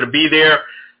knowing I was going to be there.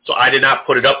 So I did not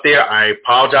put it up there. I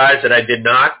apologize that I did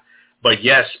not. But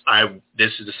yes,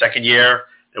 this is the second year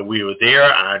that we were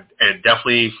there, and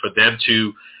definitely for them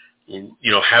to,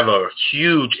 have a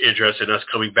huge interest in us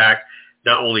coming back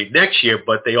not only next year,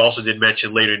 but they also did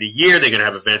mention later in the year they're going to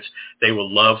have events they would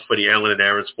love for the Alan and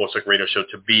Aaron Sports Talk Radio Show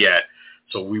to be at.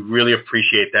 So we really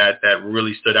appreciate that. That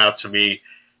really stood out to me.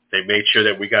 They made sure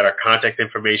that we got our contact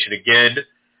information again.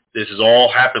 This has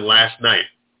all happened last night.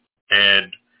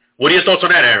 And what are your thoughts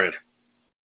on that, Aaron?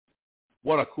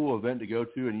 What a cool event to go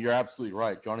to, and you're absolutely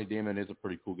right. Johnny Damon is a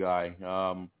pretty cool guy.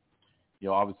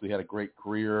 Obviously had a great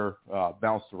career,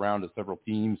 bounced around to several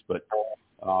teams, but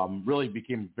really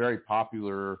became very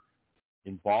popular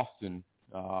in Boston.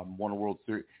 Won a World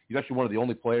Series. He's actually one of the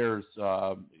only players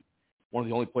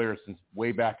since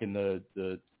way back in the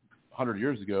 100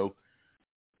 years ago,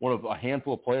 one of a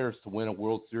handful of players to win a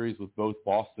World Series with both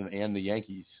Boston and the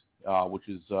Yankees, which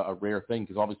is a rare thing,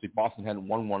 because obviously Boston hadn't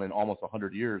won one in almost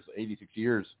 100 years, 86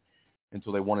 years,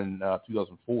 until they won in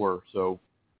 2004. So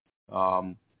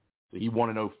he won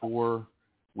in 2004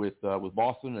 with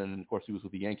Boston, and of course he was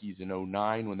with the Yankees in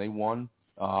 2009 when they won.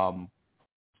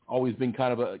 Always been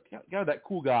kind of that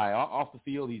cool guy off the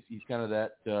field. He's kind of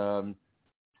that kind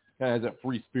of has that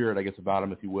free spirit, I guess, about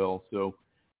him, if you will. So,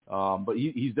 but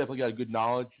he's definitely got a good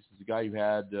knowledge. This is a guy who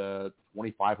had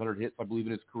 2,500 hits, I believe,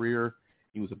 in his career.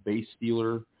 He was a base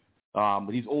stealer, but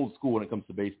he's old school when it comes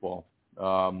to baseball,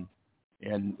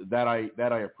 and that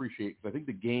I appreciate, because I think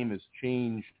the game has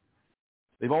changed.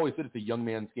 They've always said it's a young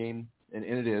man's game, and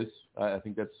it is. I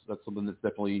think that's something that's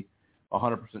definitely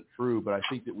 100% true. But I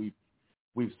think that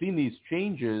we've seen these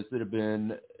changes that have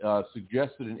been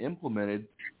suggested and implemented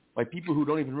by people who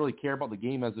don't even really care about the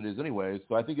game as it is anyway.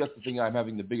 So I think that's the thing I'm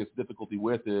having the biggest difficulty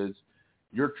with is,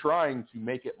 you're trying to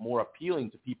make it more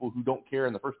appealing to people who don't care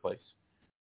in the first place.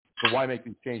 So why make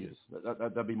these changes?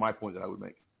 That'd be my point that I would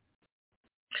make.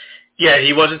 Yeah,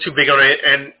 he wasn't too big on it.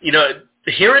 And,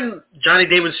 hearing Johnny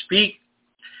Damon speak,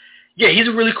 yeah, he's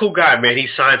a really cool guy, man. He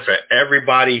signed for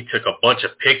everybody, took a bunch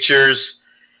of pictures.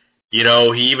 He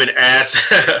even asked,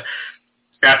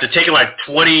 after taking like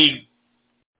 20,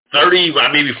 30,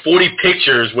 maybe 40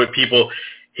 pictures with people,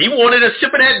 he wanted a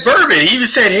sip of that bourbon. He even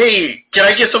said, hey, can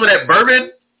I get some of that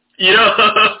bourbon? He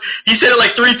said it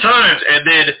like 3 times. And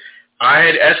then I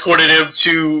had escorted him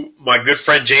to my good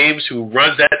friend James, who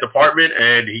runs that department,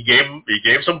 and he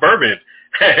gave some bourbon.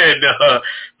 And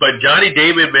but Johnny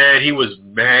Damon, man, he was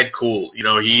mad cool.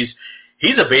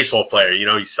 He's a baseball player. He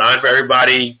signed for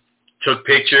everybody, took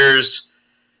pictures,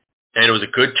 and it was a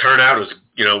good turnout. It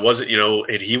was,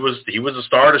 and he was the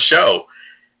star of the show.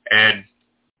 And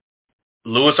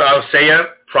Luis Alicea,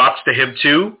 props to him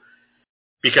too,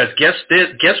 because guess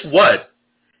what?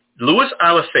 Luis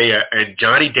Alicea and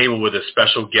Johnny Damon were the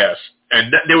special guests.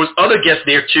 And there was other guests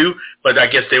there too, but I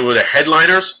guess they were the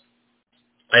headliners.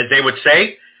 As they would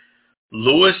say,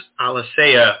 Luis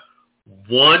Alicea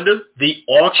won the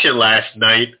auction last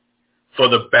night for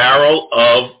the barrel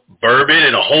of bourbon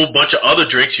and a whole bunch of other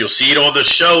drinks. You'll see it on the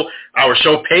show, our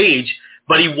show page.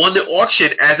 But he won the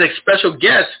auction as a special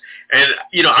guest. And,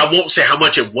 I won't say how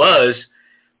much it was,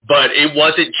 but it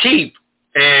wasn't cheap.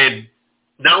 And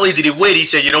not only did he win, he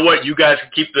said, you know what, you guys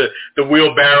can keep the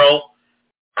wheelbarrow.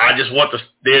 I just want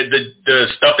the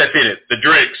stuff that's in it, the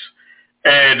drinks.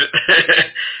 And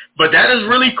but that is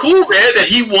really cool, man, that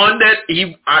he won that.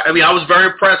 I was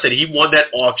very impressed that he won that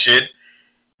auction,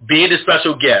 being a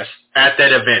special guest at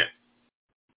that event,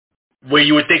 where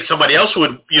you would think somebody else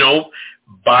would,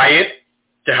 buy it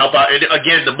to help out. And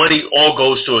again, the money all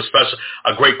goes to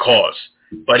a great cause.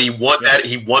 But he won that.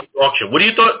 He won the auction. What do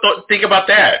you think about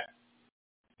that?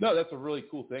 No, that's a really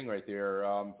cool thing right there.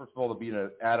 First of all, to be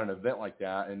at an event like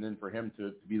that, and then for him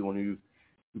to be the one who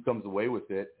comes away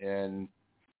with it. And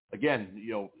again,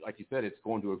 like you said, it's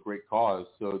going to a great cause.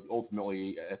 So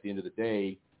ultimately, at the end of the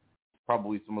day,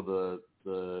 probably some of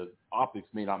the optics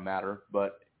may not matter,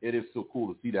 but it is so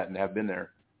cool to see that and have been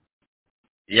there.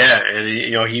 Yeah, and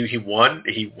he won.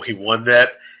 He won that,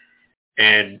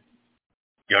 and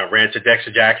ran to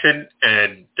Dexter Jackson,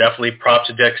 and definitely props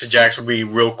to Dexter Jackson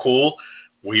being real cool.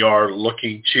 We are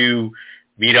looking to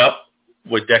meet up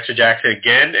with Dexter Jackson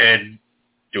again and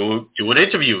do an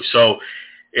interview. So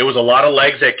it was a lot of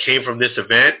legs that came from this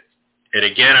event. And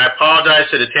again, I apologize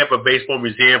to the Tampa Baseball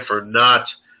Museum for not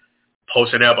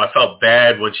posting up. I felt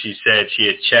bad when she said she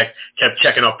had kept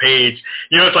checking our page.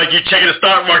 It's like you're checking the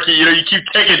stock market. You keep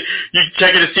checking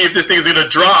to see if this thing is going to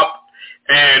drop.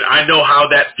 And I know how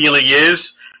that feeling is,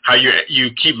 how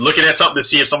you keep looking at something to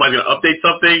see if somebody's going to update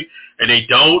something, and they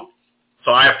don't.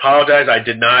 So I apologize. I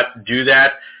did not do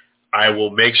that. I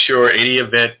will make sure any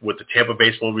event with the Tampa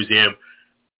Baseball Museum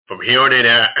from here on in,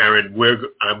 Aaron,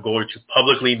 I'm going to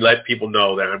publicly let people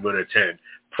know that I'm going to attend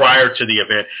prior to the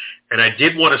event. And I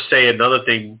did want to say another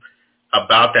thing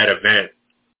about that event.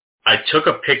 I took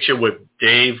a picture with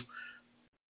Dave,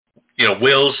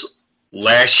 Wills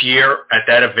last year at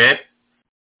that event,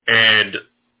 and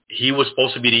he was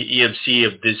supposed to be the EMC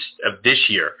of this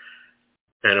year.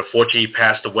 And unfortunately, he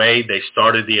passed away. They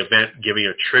started the event giving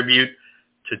a tribute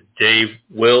to Dave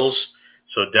Wills.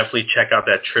 So definitely check out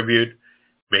that tribute.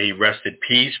 May he rest in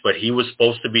peace. But he was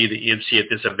supposed to be the EMC at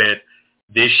this event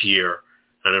this year.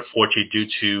 And unfortunately, due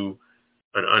to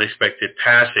an unexpected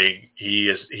passing,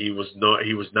 he was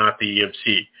not the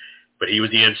EMC. But he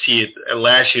was the EMC at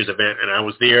last year's event, and I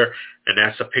was there. And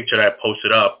that's the picture that I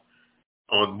posted up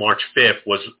on March 5th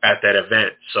was at that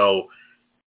event. So,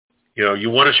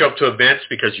 you want to show up to events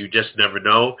because you just never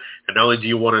know. And not only do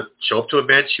you want to show up to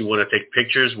events, you want to take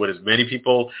pictures with as many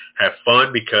people, have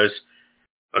fun, because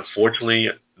unfortunately,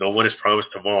 no one is promised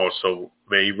tomorrow. So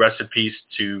may you rest in peace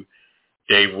to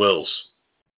Dave Wills.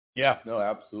 Yeah, no,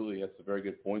 absolutely. That's a very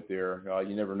good point there.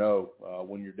 You never know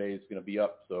when your day is going to be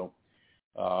up. So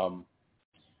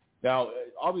now,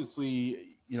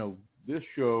 obviously, this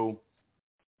show,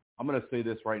 I'm going to say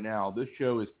this right now. This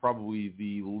show is probably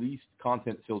the least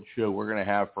content-filled show we're going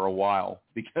to have for a while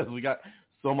because we got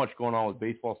so much going on with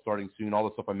baseball starting soon, all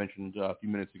the stuff I mentioned a few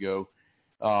minutes ago.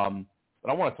 But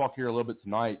I want to talk here a little bit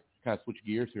tonight, kind of switch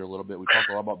gears here a little bit. We talked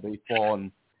a lot about baseball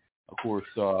and, of course,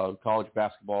 college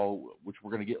basketball, which we're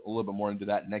going to get a little bit more into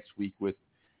that next week with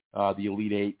the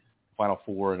Elite Eight, Final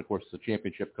Four, and, of course, the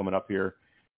championship coming up here.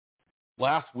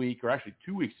 Last week, or actually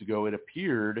 2 weeks ago, it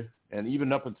appeared, and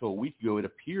even up until a week ago, it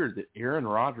appeared that Aaron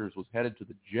Rodgers was headed to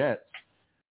the Jets.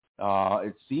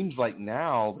 It seems like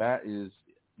now that is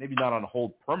maybe not on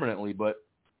hold permanently, but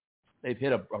they've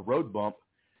hit a road bump,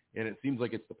 and it seems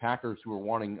like it's the Packers who are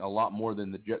wanting a lot more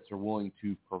than the Jets are willing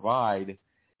to provide.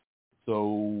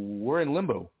 So we're in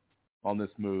limbo on this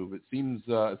move. It seems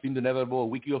inevitable. A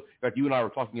week ago, in fact, you and I were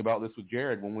talking about this with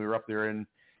Jared when we were up there in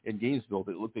Gainesville.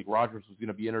 It looked like Rodgers was going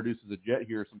to be introduced as a Jet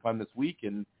here sometime this week,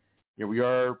 and here we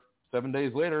are 7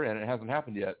 days later, and it hasn't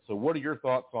happened yet. So what are your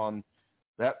thoughts on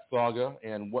that saga,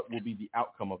 and what will be the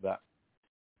outcome of that?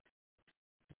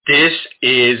 This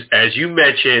is, as you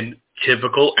mentioned,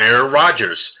 typical Aaron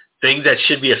Rodgers. Things that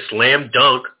should be a slam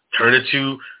dunk turn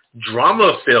into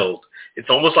drama-filled. It's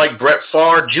almost like Brett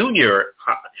Favre Jr.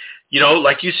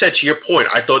 Like you said, to your point,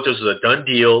 I thought this was a done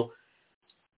deal.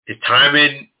 His time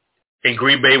in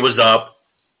Green Bay was up,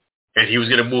 and he was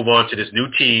going to move on to this new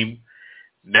team.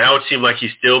 Now it seemed like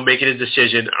he's still making his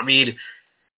decision. I mean,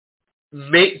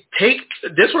 this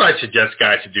is what I suggest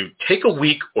guys to do. Take a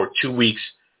week or 2 weeks,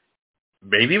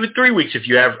 maybe even 3 weeks if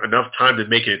you have enough time to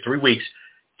make it in 3 weeks.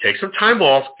 Take some time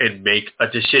off and make a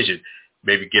decision.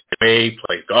 Maybe get away,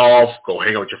 play golf, go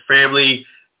hang out with your family.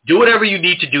 Do whatever you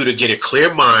need to do to get a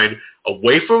clear mind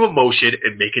away from emotion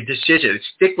and make a decision. And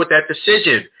stick with that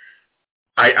decision.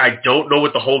 I don't know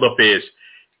what the holdup is.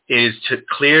 It is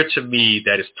clear to me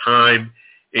that his time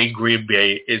in Green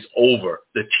Bay is over.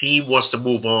 The team wants to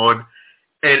move on.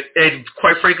 And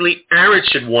quite frankly, Aaron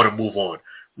should want to move on.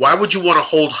 Why would you want to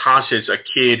hold hostage a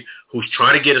kid who's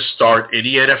trying to get a start in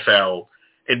the NFL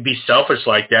and be selfish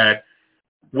like that,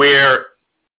 where,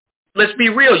 let's be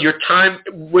real, your time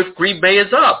with Green Bay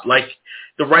is up. Like,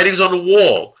 the writing's on the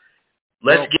wall.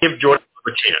 Let's give Jordan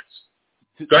a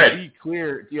chance. Go ahead. To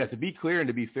be clear and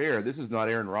to be fair, this is not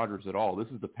Aaron Rodgers at all. This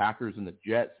is the Packers and the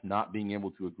Jets not being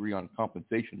able to agree on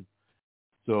compensation.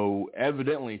 So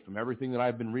evidently, from everything that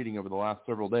I've been reading over the last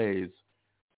several days,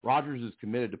 Rodgers is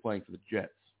committed to playing for the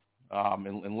Jets.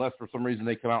 Unless for some reason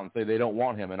they come out and say they don't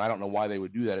want him, and I don't know why they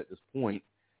would do that at this point.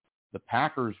 The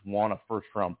Packers want a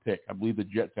first-round pick. I believe the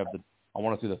Jets have I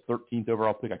want to say the 13th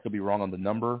overall pick. I could be wrong on the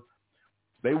number.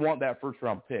 They want that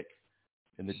first-round pick.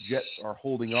 And the Jets are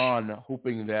holding on,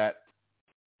 hoping that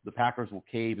the Packers will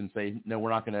cave and say, no, we're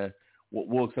not going to –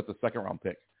 we'll accept the second-round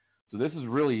pick. So this is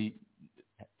really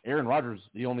 – Aaron Rodgers,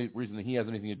 the only reason that he has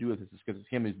anything to do with this is because it's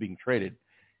him who's being traded.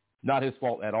 Not his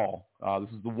fault at all. This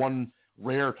is the one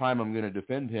rare time I'm going to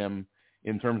defend him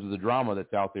in terms of the drama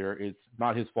that's out there. It's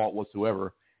not his fault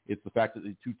whatsoever. It's the fact that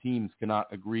the two teams cannot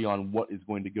agree on what is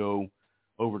going to go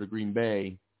over to Green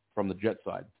Bay from the Jets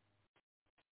side.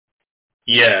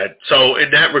 Yeah, so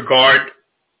in that regard,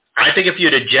 I think if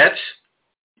you're the Jets,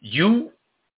 you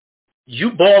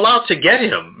ball out to get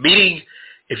him. Meaning,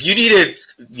 if you need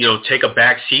to, take a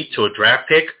back seat to a draft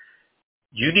pick,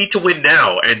 you need to win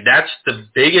now, and that's the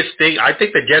biggest thing. I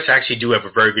think the Jets actually do have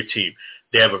a very good team.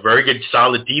 They have a very good,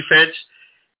 solid defense.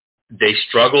 They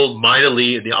struggled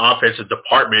mightily in the offensive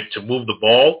department to move the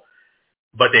ball,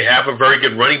 but they have a very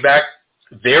good running back.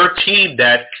 They're a team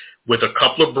that, with a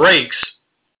couple of breaks,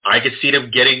 I could see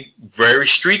them getting very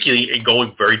streaky and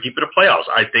going very deep in the playoffs.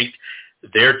 I think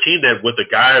they're a team that, with a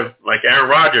guy like Aaron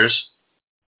Rodgers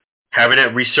having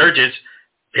that resurgence,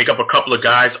 pick up a couple of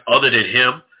guys other than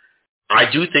him,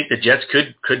 I do think the Jets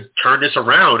could turn this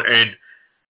around and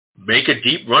make a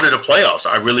deep run in the playoffs.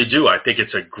 I really do. I think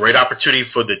it's a great opportunity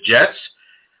for the Jets.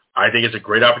 I think it's a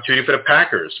great opportunity for the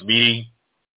Packers, meaning,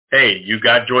 hey, you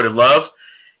got Jordan Love.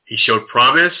 He showed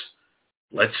promise.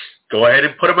 Let's go ahead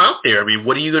and put him out there. I mean,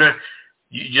 what are you going to –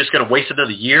 you're just going to waste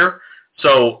another year?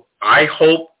 So I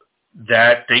hope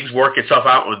that things work itself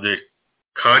out on the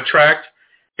contract.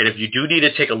 And if you do need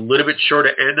to take a little bit shorter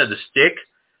end of the stick,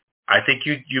 I think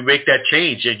you make that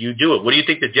change and you do it. What do you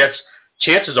think the Jets'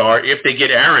 chances are if they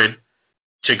get Aaron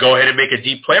to go ahead and make a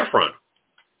deep playoff run?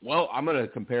 Well, I'm going to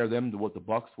compare them to what the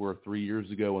Bucs were 3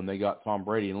 years ago when they got Tom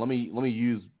Brady. And let me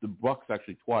use the Bucs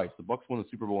actually twice. The Bucs won the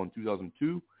Super Bowl in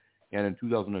 2002 and in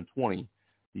 2020.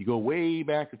 You go way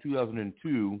back to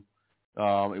 2002.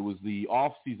 It was the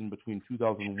off season between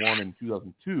 2001 and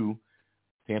 2002.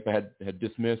 Tampa had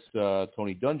dismissed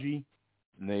Tony Dungy,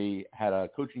 and they had a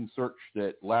coaching search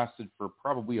that lasted for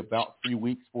probably about 3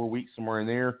 weeks, 4 weeks, somewhere in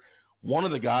there. One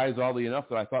of the guys, oddly enough,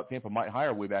 that I thought Tampa might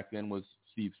hire way back then was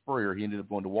Steve Spurrier. He ended up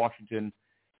going to Washington.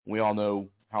 We all know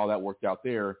how that worked out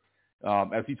there.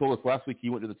 As he told us last week, he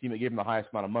went to the team that gave him the highest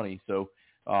amount of money. So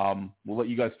we'll let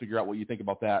you guys figure out what you think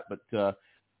about that. But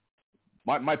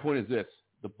my point is this.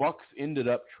 The Bucs ended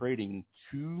up trading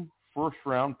 2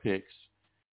 first-round picks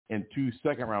and 2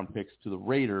 second-round picks to the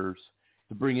Raiders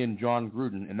to bring in John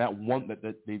Gruden, and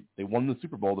they won the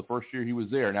Super Bowl the first year he was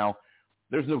there. Now,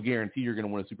 there's no guarantee you're going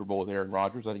to win a Super Bowl with Aaron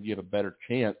Rodgers. I think you have a better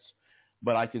chance.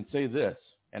 But I can say this.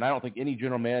 and I don't think any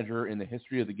general manager in the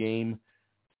history of the game,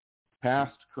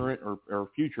 past, current, or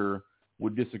future,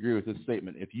 would disagree with this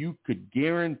statement. If you could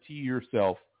guarantee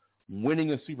yourself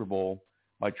winning a Super Bowl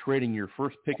by trading your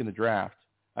first pick in the draft,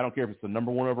 I don't care if it's the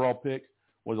number 1 overall pick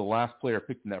or the last player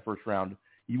picked in that first round,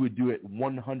 you would do it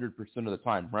 100% of the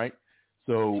time, right?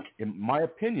 So, in my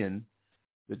opinion,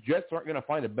 the Jets aren't going to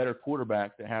find a better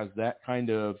quarterback that has that kind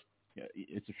of –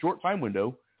 it's a short time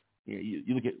window.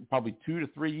 You look at probably 2 to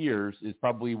 3 years is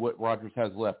probably what Rodgers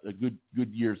has left, a good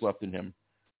years left in him.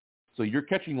 So you're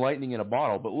catching lightning in a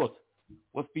bottle. But look,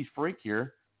 let's be frank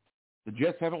here. The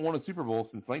Jets haven't won a Super Bowl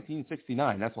since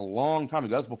 1969. That's a long time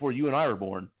ago. That's before you and I were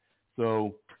born.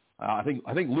 So I think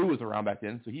Lou was around back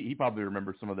then, so he probably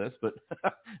remembers some of this. But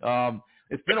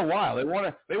it's been a while. They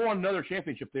won another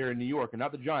championship there in New York, and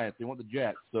not the Giants. They want the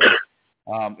Jets. So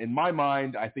in my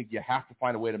mind, I think you have to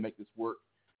find a way to make this work.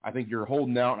 I think you're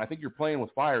holding out, and I think you're playing with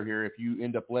fire here if you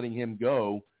end up letting him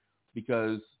go,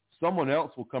 because someone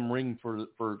else will come ring for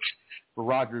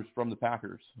Rodgers from the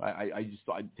Packers. I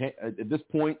at this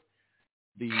point,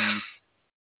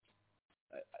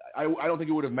 I don't think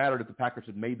it would have mattered if the Packers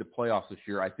had made the playoffs this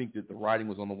year. I think that the writing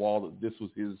was on the wall that this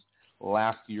was his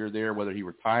last year there, whether he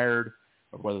retired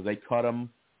or whether they cut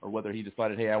him or whether he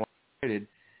decided, hey, I want to get traded.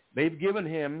 They've given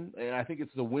him, and I think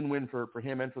it's a win-win for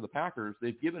him and for the Packers,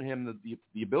 they've given him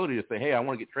the ability to say, hey, I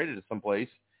want to get traded to someplace.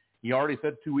 He already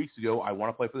said 2 weeks ago, I want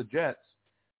to play for the Jets.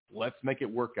 Let's make it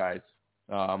work, guys.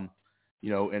 And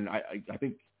I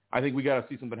think we got to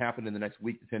see something happen in the next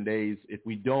week to 10 days. If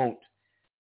we don't,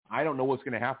 I don't know what's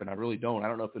going to happen. I really don't. I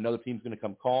don't know if another team's going to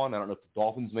come calling. I don't know if the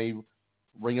Dolphins may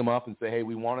ring him up and say, hey,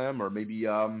 we want him, or maybe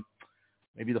the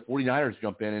 49ers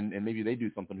jump in and maybe they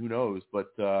do something. Who knows?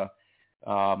 But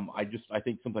I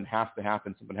think something has to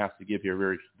happen. Something has to give here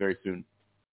very, very soon.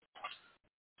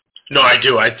 No, I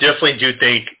do. I definitely do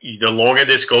think the longer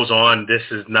this goes on, this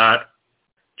is not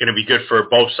going to be good for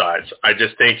both sides. I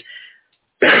just think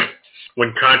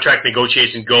when contract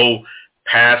negotiations go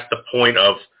past the point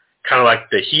of kind of like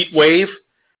the heat wave,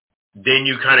 then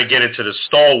you kind of get into the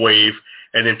stall wave,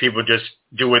 and then people just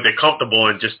do what they're comfortable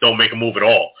and just don't make a move at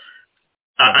all.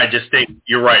 I just think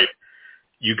you're right.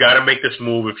 You got to make this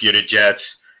move if you're the Jets.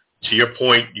 To your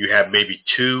point, you have maybe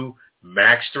 2,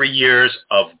 max 3 years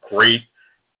of great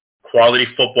quality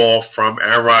football from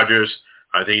Aaron Rodgers.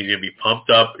 I think he's going to be pumped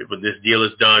up when this deal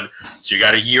is done. So you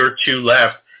got a year or 2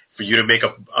 left for you to make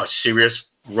a serious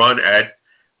run at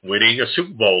winning a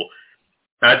Super Bowl.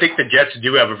 I think the Jets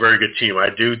do have a very good team. I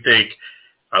do think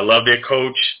I love their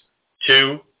coach,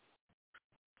 too,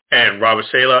 and Robert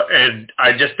Saleh, and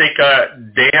I just think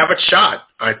they have a shot.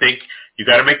 I think you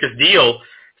got to make this deal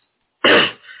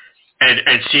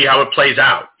and see how it plays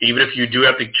out, even if you do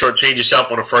have to shortchange yourself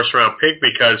on a first-round pick,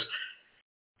 because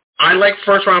I like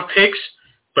first-round picks,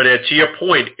 but to your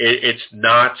point, it's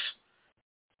not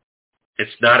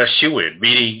a shoo-in,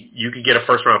 meaning you can get a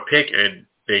first-round pick and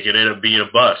they can end up being a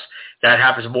bust. That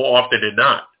happens more often than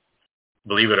not,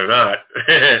 believe it or not.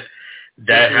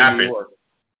 That happens.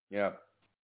 Yeah.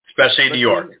 Especially in New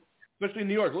York. Especially in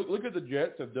New York. Look at the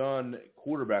Jets have done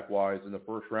quarterback-wise in the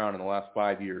first round in the last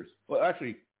 5 years. Well,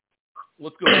 actually,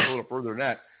 let's go back a little further than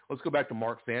that. Let's go back to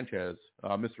Mark Sanchez,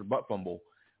 Mr. Butt Fumble.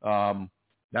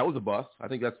 That was a bust. I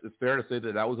think it's fair to say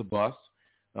that was a bust.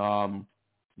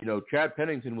 Chad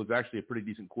Pennington was actually a pretty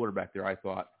decent quarterback there, I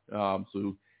thought.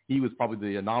 So he was probably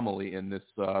the anomaly in this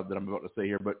that I'm about to say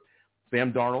here. But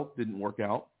Sam Darnold didn't work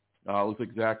out. Looks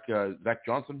like Zach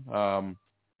Johnson.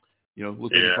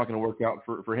 Looks like it's not going to work out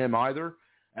for him either.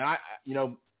 And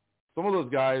some of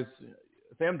those guys,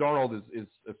 Sam Darnold is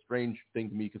a strange thing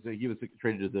to me because he was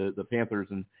traded to the Panthers,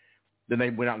 and then they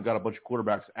went out and got a bunch of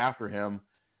quarterbacks after him.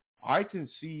 I can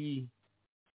see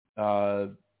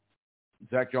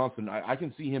Zach Johnson. I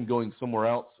can see him going somewhere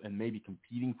else and maybe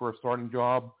competing for a starting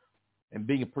job and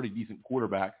being a pretty decent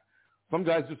quarterback. Some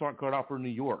guys just aren't cut out for New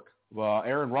York.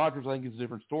 Aaron Rodgers, I think, is a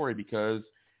different story because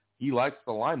he likes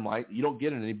the limelight. You don't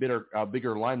get any bigger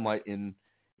limelight in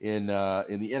the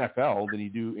NFL than you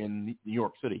do in New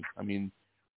York City. I mean,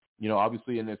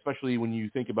 obviously, and especially when you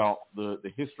think about the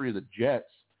history of the Jets,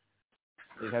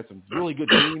 they've had some really good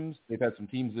teams. They've had some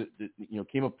teams that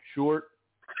came up short.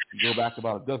 You go back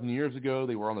about a dozen years ago,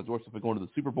 they were on the doorstep of going to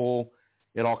the Super Bowl.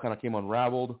 It all kind of came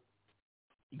unraveled.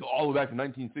 You go all the way back to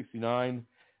 1969.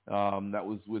 That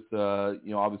was with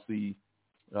obviously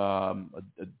a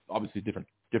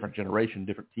different generation,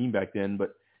 different team back then.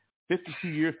 But 52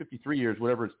 years, 53 years,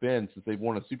 whatever it's been since they've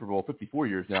won a Super Bowl, 54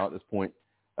 years now at this point.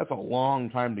 That's a long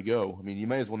time to go. I mean, you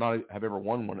may as well not have ever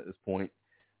won one at this point.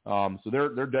 So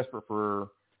they're desperate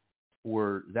for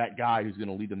that guy who's going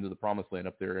to lead them to the promised land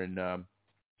up there in the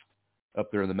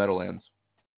Meadowlands.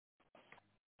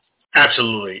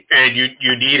 Absolutely. And you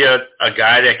need a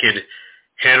guy that can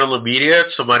handle the media,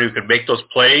 somebody who can make those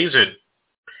plays. And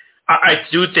I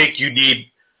do think you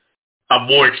need a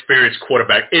more experienced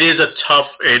quarterback. It is a tough,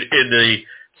 in the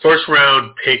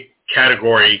first-round pick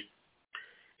category,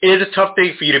 it is a tough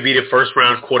thing for you to be the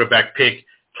first-round quarterback pick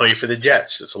playing for the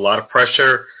Jets. It's a lot of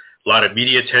pressure, a lot of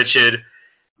media attention.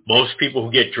 Most people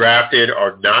who get drafted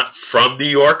are not from New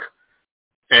York,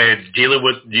 and dealing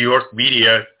with New York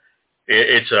media,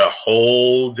 it's a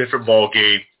whole different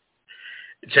ballgame.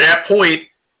 To that point,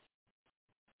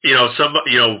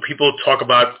 people talk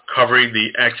about covering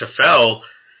the XFL.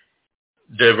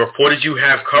 The reporters you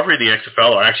have covering the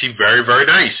XFL are actually very, very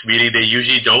nice, meaning they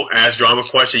usually don't ask drama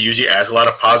questions. They usually ask a lot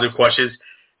of positive questions.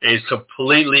 And it's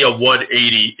completely a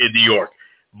 180 in New York.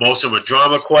 Most of them are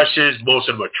drama questions. Most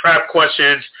of them are trap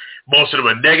questions. Most of them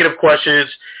are negative questions.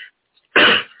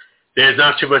 There's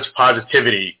not too much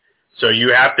positivity. So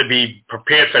you have to be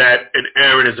prepared for that. And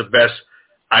Aaron is the best,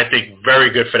 I think,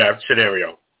 very good for that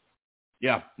scenario.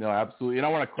 Yeah, no, absolutely. And I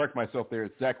want to correct myself there.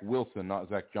 It's Zach Wilson, not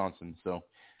Zach Johnson. So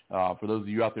for those of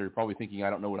you out there probably thinking I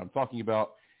don't know what I'm talking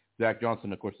about, Zach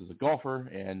Johnson, of course, is a golfer,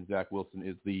 and Zach Wilson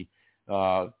is the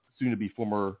soon-to-be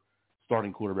former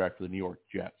starting quarterback for the New York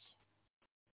Jets.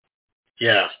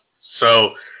 Yeah,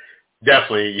 so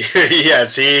definitely,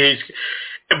 yes.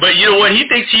 But you know what? He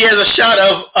thinks he has a shot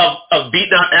of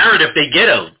beating out Aaron if they get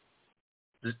him.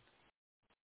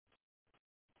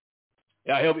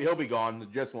 Yeah, he'll be gone. The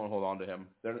Jets won't hold on to him.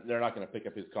 They're not going to pick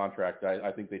up his contract.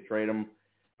 I think they trade him.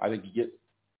 I think you get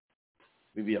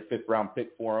maybe a 5th-round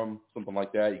pick for him, something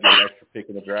like that. You get an extra pick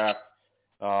in the draft.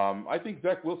 I think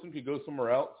Zach Wilson could go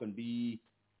somewhere else and be,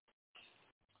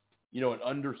 an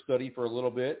understudy for a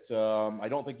little bit. I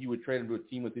don't think you would trade him to a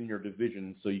team within your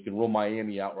division, so you can rule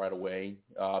Miami out right away.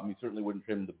 You certainly wouldn't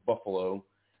trade him to Buffalo.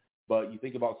 But you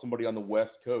think about somebody on the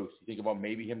West Coast. You think about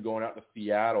maybe him going out to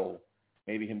Seattle,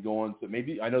 maybe him going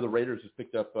to – I know the Raiders just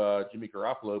picked up Jimmy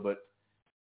Garoppolo, but,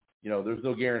 there's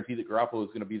no guarantee that Garoppolo is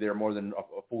going to be there more than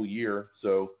a full year.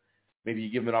 So maybe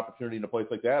you give him an opportunity in a place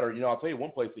like that. Or, I'll tell you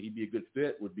one place that he'd be a good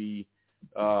fit would be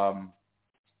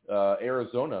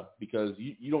Arizona, because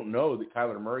you don't know that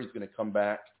Kyler Murray is going to come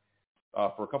back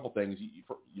for a couple things. You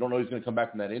don't know he's going to come back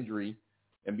from that injury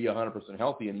and be 100%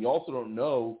 healthy. And you also don't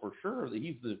know for sure that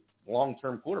he's the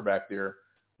long-term quarterback there.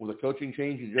 With a coaching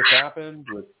change that just happened,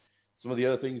 with some of the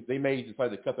other things, they may decide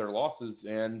to cut their losses,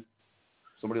 and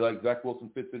somebody like Zach Wilson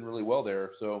fits in really well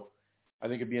there. So I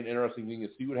think it'd be an interesting thing to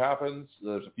see what happens.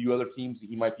 There's a few other teams that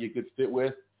he might be a good fit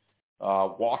with.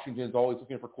 Washington's always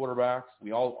looking for quarterbacks.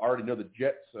 We all already know the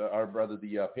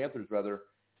Panthers,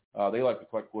 they like to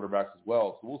collect quarterbacks as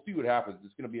well. So we'll see what happens.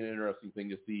 It's going to be an interesting thing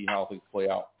to see how things play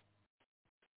out.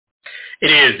 It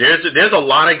is. There's a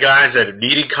lot of guys that are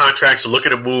needing contracts,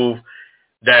 looking to move,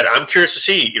 that I'm curious to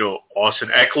see. Austin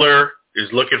Eckler is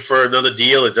looking for another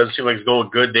deal. It doesn't seem like it's going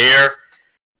good there.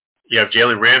 You have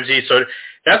Jalen Ramsey. So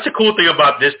that's the cool thing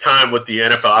about this time with the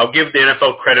NFL. I'll give the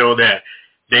NFL credit on that.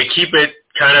 They keep it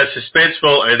kind of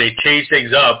suspenseful, and they change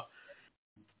things up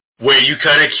where you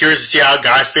kind of curious to see how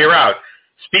guys fare out.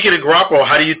 Speaking of Garoppolo,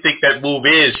 how do you think that move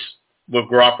is with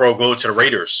Garoppolo going to the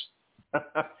Raiders?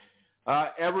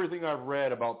 Everything I've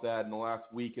read about that in the last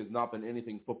week has not been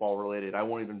anything football related. I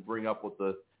won't even bring up what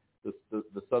the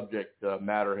subject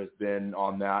matter has been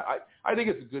on that. I think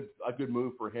it's a good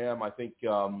move for him. I think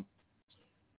him,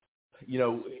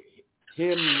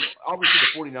 obviously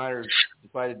the 49ers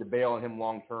decided to bail on him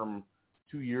long term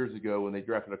 2 years ago when they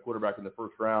drafted a quarterback in the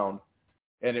first round,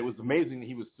 and it was amazing that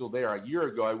he was still there. A year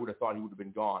ago, I would have thought he would have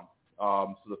been gone.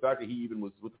 So the fact that he even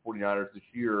was with the 49ers this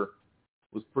year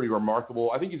was pretty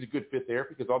remarkable. I think he's a good fit there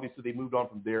because obviously they moved on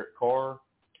from Derek Carr.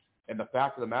 And the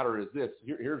fact of the matter is this.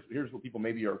 Here's what people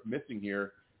maybe are missing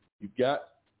here. You've got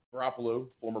Garoppolo,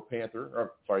 former Patriot,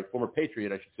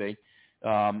 I should say.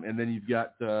 And then you've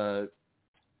got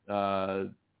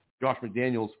Josh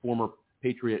McDaniels, former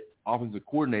Patriot offensive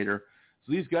coordinator.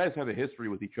 So these guys have a history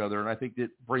with each other, and I think that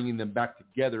bringing them back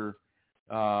together,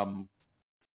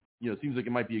 seems like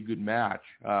it might be a good match.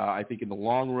 I think in the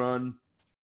long run,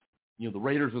 the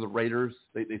Raiders are the Raiders.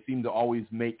 They seem to always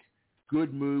make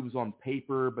good moves on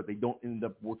paper, but they don't end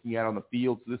up working out on the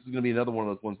field. So this is going to be another one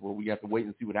of those ones where we have to wait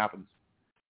and see what happens.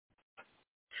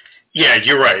 Yeah,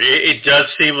 you're right. It does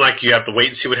seem like you have to wait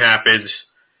and see what happens.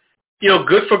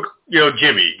 Good for,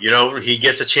 Jimmy. He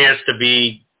gets a chance to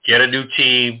get a new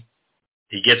team.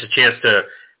 He gets a chance to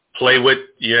play with,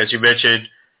 as you mentioned,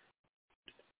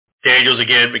 Daniels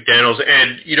again, McDaniels.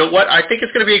 And you know what? I think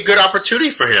it's going to be a good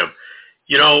opportunity for him.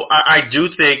 I do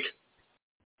think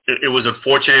it was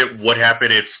unfortunate what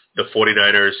happened at the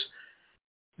 49ers.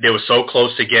 They were so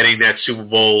close to getting that Super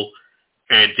Bowl,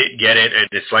 and didn't get it, and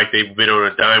it's like they've been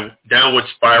on a downward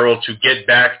spiral to get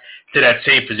back to that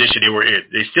same position they were in.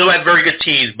 They still had very good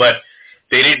teams, but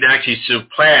they didn't actually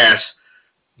surpass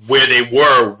where they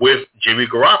were with Jimmy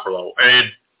Garoppolo.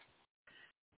 And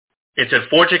it's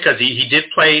unfortunate because he did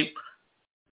play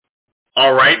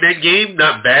all right in that game,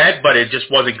 not bad, but it just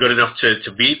wasn't good enough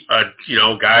to beat,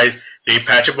 guys named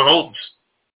Patrick Mahomes.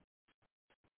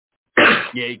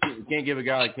 Yeah, you can't give a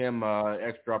guy like him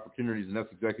extra opportunities, and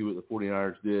that's exactly what the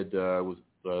 49ers did was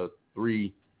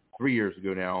 3 years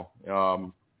ago now.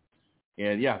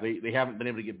 And, yeah, they haven't been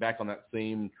able to get back on that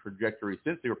same trajectory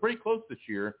since. They were pretty close this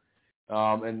year,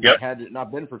 and had it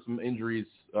not been for some injuries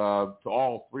to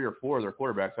all 3 or 4 of their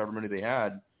quarterbacks, however many they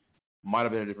had, might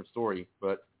have been a different story.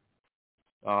 But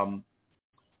as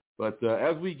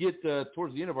we get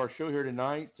towards the end of our show here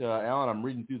tonight, Alan, I'm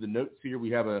reading through the notes here.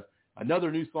 We have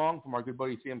another new song from our good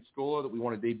buddy Sam Scola that we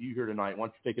want to debut here tonight. Why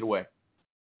don't you take it away?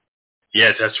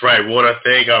 Yes, that's right. We want to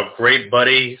thank our great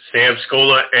buddy Sam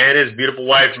Scola and his beautiful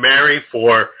wife Mary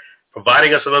for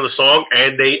providing us another song,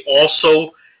 and they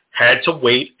also had to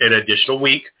wait an additional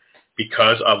week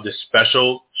because of the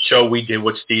special show we did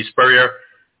with Steve Spurrier.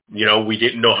 You know, we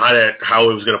didn't know how it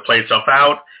was going to play itself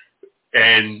out,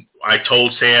 and I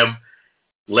told Sam,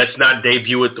 let's not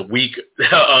debut it the week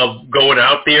of going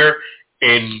out there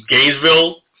in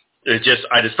Gainesville. I just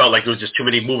felt like there was just too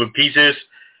many moving pieces.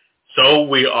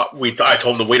 So I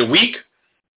told him to wait a week.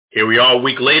 Here we are a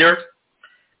week later,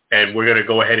 and we're going to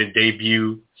go ahead and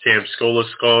debut Sam Scola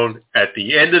Song at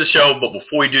the end of the show. But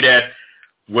before we do that,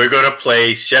 we're going to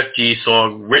play Chef G's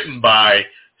song written by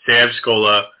Sam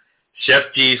Scola.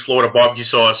 Chef G's Florida barbecue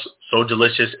sauce, so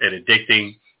delicious and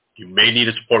addicting. You may need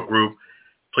a support group.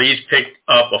 Please pick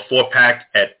up a 4-pack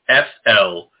at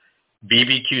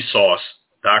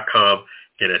FLBBQSauce.com.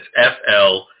 Again, it's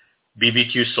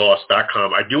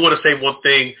FLBBQSauce.com. I do want to say one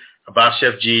thing about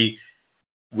Chef G.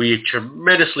 We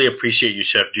tremendously appreciate you,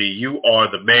 Chef G. You are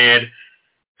the man.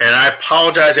 And I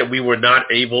apologize that we were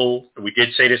not able, we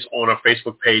did say this on our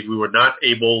Facebook page, we were not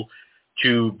able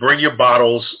to bring your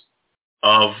bottles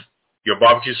of your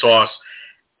barbecue sauce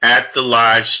at the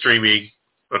live streaming.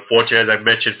 Unfortunately, as I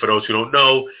mentioned, for those who don't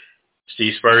know,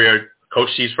 Coach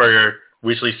Steve Spurrier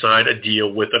recently signed a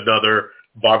deal with another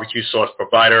barbecue sauce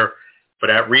provider. For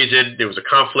that reason, there was a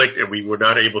conflict, and we were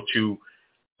not able to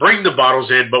bring the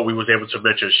bottles in, but we was able to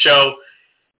mention the show.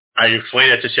 I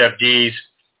explained that to Chef G's.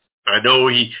 I know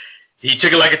he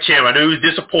took it like a champ. I know he was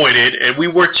disappointed, and we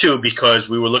were too, because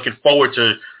we were looking forward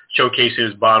to showcasing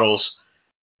his bottles.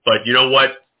 But you know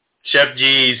what? Chef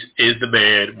G's is the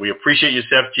man. We appreciate you,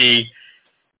 Chef G.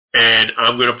 And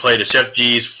I'm going to play the Chef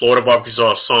G's Florida Barbecue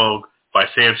Sauce song by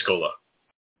Sam Scola.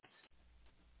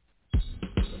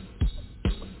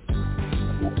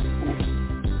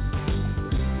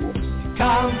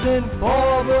 Comes in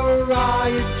for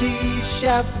variety,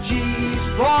 Chef G's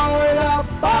Florida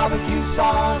barbecue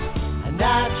sauce, a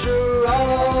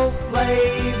natural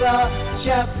flavor.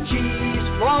 Chef G's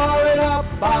Florida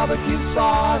barbecue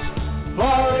sauce,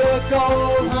 Florida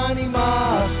gold honey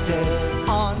mustard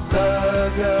on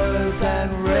burgers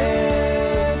and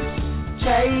ribs,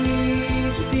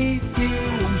 tasty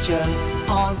fusion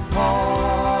on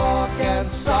pork and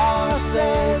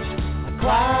sausage, a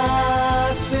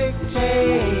classic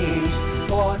taste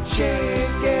for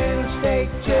chicken steak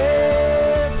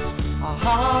tips, a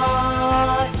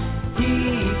hot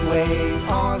heat wave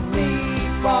on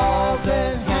meatballs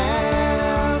and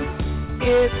ham.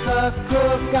 It's a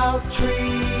cookout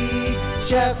treat.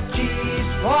 Chef G's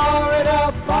Florida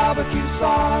barbecue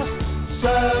sauce,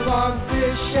 serve on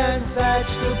fish and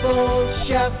vegetables.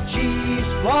 Chef G's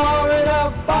Florida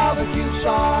barbecue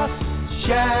sauce,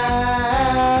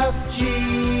 Chef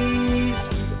G's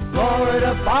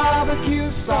Florida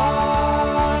barbecue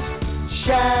sauce,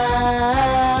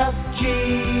 Chef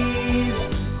G's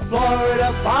Florida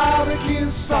barbecue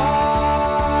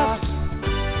sauce.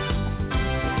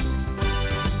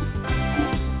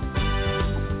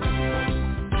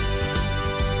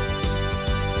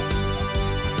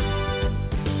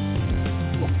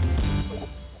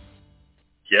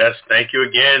 Yes, thank you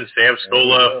again, Sam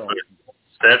Scola,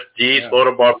 Chef G's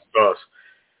Florida barbecue sauce.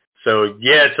 So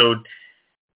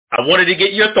I wanted to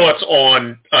get your thoughts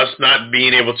on us not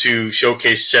being able to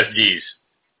showcase Chef G's.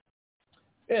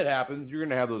 It happens. You're going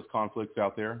to have those conflicts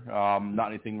out there. Not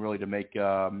anything really to make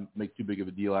too big of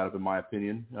a deal out of, in my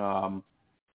opinion.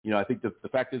 I think the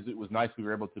fact is it was nice we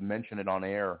were able to mention it on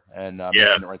air and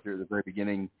mention it right there at the very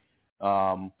beginning.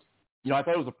 I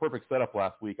thought it was a perfect setup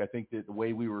last week. I think that the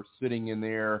way we were sitting in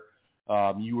there,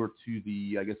 you were to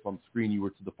the, I guess on screen, you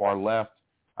were to the far left.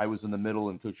 I was in the middle,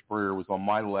 and Coach Spurrier was on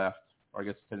my left, or I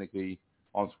guess technically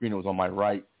on screen. It was on my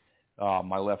right,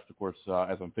 my left, of course,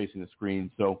 as I'm facing the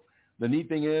screen. So the neat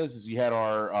thing is you had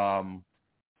our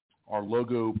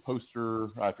logo poster.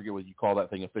 I forget what you call that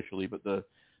thing officially, but the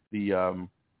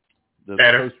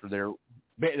poster there,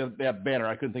 banner.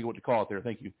 I couldn't think of what to call it there.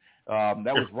 Thank you.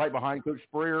 That was right behind Coach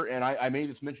Spurrier, and I made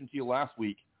this mention to you last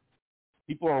week.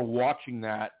 People are watching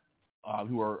that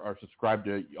who are subscribed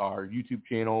to our YouTube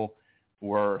channel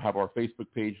or have our Facebook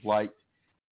page liked.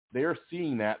 They're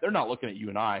seeing that. They're not looking at you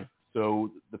and I.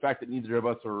 So the fact that neither of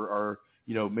us are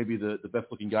maybe the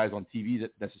best-looking guys on TV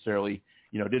that necessarily,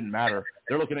 didn't matter.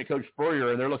 They're looking at Coach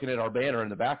Spurrier, and they're looking at our banner in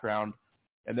the background,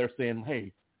 and they're saying,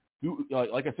 hey,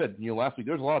 like I said, last week,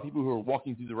 there's a lot of people who were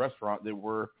walking through the restaurant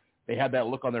they had that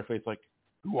look on their face like,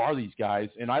 who are these guys?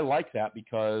 And I like that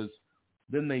because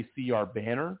then they see our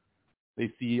banner. They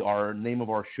see our name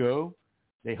of our show.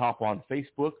 They hop on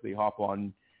Facebook. They hop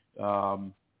on,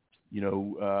 Instagram.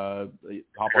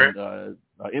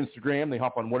 They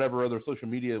hop on whatever other social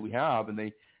media we have, and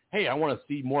hey, I want to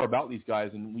see more about these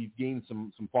guys. And we've gained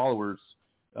some followers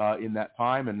in that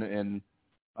time, and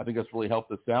I think that's really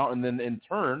helped us out. And then in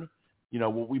turn,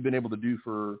 what we've been able to do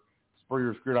for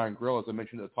Spurrier's Gridiron Grill, as I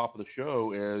mentioned at the top of the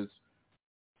show, is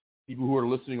people who are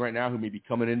listening right now who may be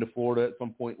coming into Florida at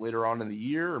some point later on in the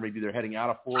year, or maybe they're heading out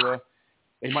of Florida,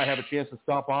 they might have a chance to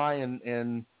stop by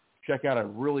and check out a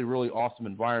really, really awesome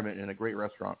environment and a great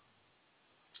restaurant.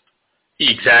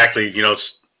 Exactly.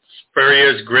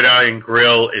 Spurrier's Gridiron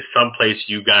Grill is someplace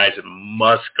you guys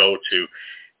must go to.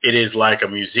 It is like a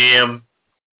museum,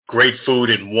 great food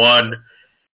in one.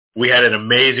 We had an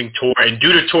amazing tour, and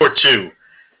do the tour too.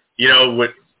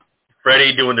 With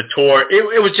Freddie doing the tour,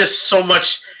 it was just so much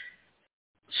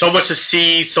to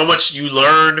see, so much you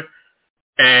learn,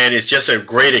 and it's just a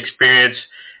great experience.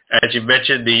 As you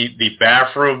mentioned, the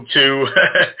bathroom too,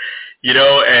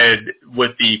 and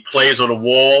with the plays on the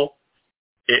wall,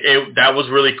 that was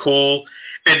really cool.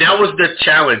 And that was the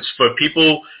challenge for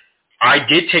people. I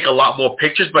did take a lot more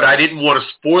pictures, but I didn't want to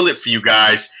spoil it for you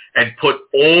guys and put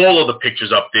all of the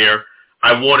pictures up there.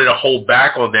 I wanted to hold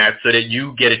back on that so that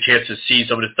you get a chance to see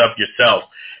some of the stuff yourself.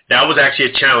 That was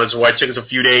actually a challenge, so it took us a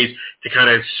few days to kind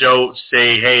of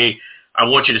say, hey, I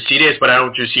want you to see this, but I don't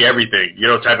want you to see everything,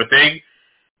 type of thing.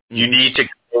 You need to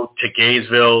go to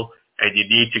Gainesville, and you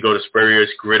need to go to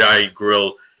Spurrier's Gridiron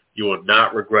Grill. You will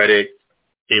not regret it.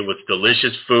 It was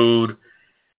delicious food,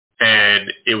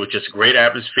 and it was just a great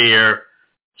atmosphere,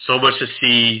 so much to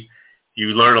see. You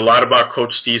learn a lot about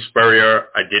Coach Steve Spurrier.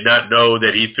 I did not know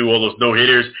that he threw all those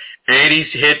no-hitters, and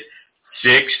he's hit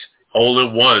 6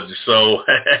 hole-in-ones. So,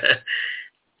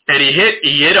 and he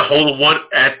hit a hole-in-one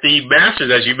at the Masters,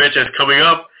 as you mentioned, coming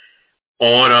up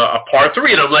on a par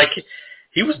 3. And I'm like,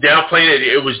 he was downplaying it.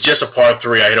 It was just a par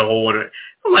 3. I hit a hole-in-one.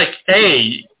 I'm like,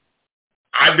 hey,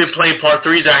 I've been playing par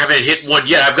 3s. I haven't hit one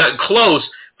yet. I've gotten close,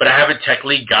 but I haven't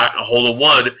technically got a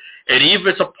hole-in-one. And even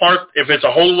if it's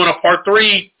a hole-in-one, a par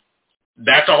 3,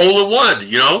 that's a hole-in-one,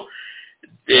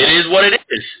 It is what it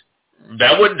is.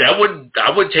 I wouldn't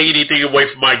take anything away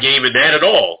from my game in that at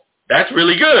all. That's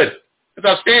really good. That's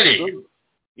outstanding.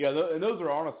 And those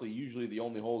are honestly usually the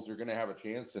only holes you're going to have a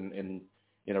chance in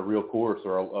a real course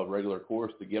or a regular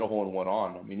course to get a hole-in-one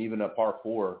on. I mean, even a par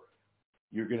 4,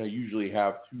 you're going to usually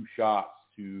have 2 shots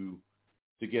to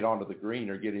get onto the green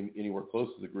or get anywhere close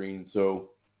to the green. So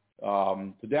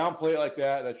to downplay it like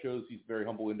that shows he's a very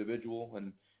humble individual,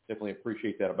 and definitely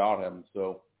appreciate that about him.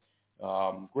 So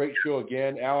great show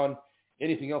again. Alan,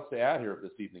 anything else to add here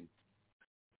this evening?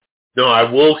 No, I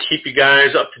will keep you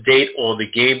guys up to date on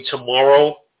the game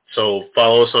tomorrow. So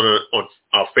follow us on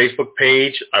our Facebook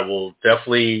page. I will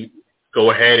definitely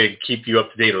go ahead and keep you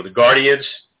up to date on the Guardians.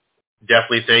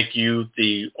 Definitely thank you,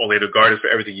 the Orlando Guardians, for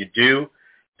everything you do.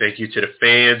 Thank you to the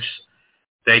fans.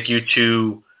 Thank you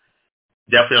to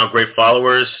definitely our great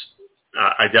followers.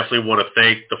 I definitely want to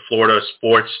thank the Florida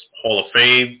Sports Hall of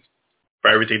Fame for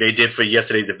everything they did for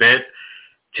yesterday's event,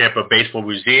 Tampa Baseball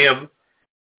Museum,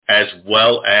 as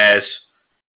well as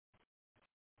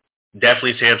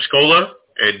definitely Sam Scola,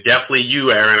 and definitely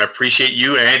you, Aaron. I appreciate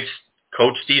you, and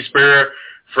Coach Steve Spurrier,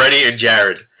 Freddie, and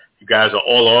Jared. You guys are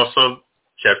all awesome.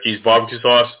 Chef G's Barbecue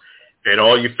Sauce, and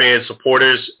all you fans,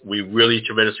 supporters, we really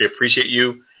tremendously appreciate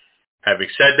you. Having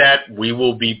said that, we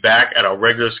will be back at our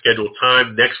regular scheduled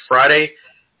time next Friday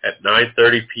at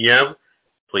 9:30 p.m.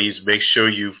 Please make sure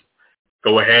you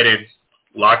go ahead and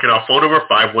lock in our phone number,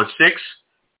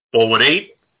 516-418-5572.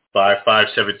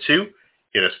 Again,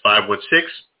 it's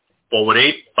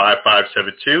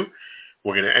 516-418-5572.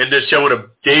 We're going to end this show with a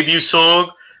debut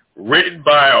song written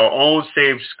by our own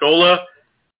Sam Scola.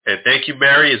 And thank you,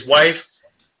 Mary, his wife,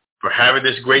 for having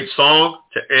this great song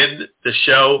to end the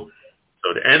show.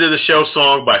 So the end of the show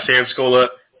song by Sam Scola.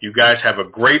 You guys have a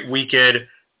great weekend.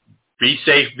 Be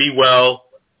safe, be well,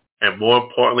 and more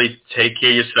importantly, take care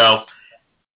of yourself.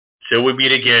 Till we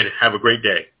meet again, have a great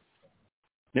day.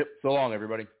 Yep. So long,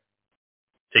 everybody.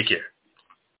 Take care.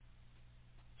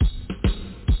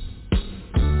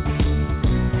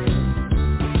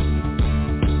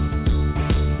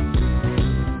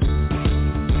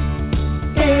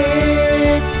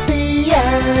 It's the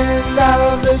end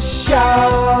of the show.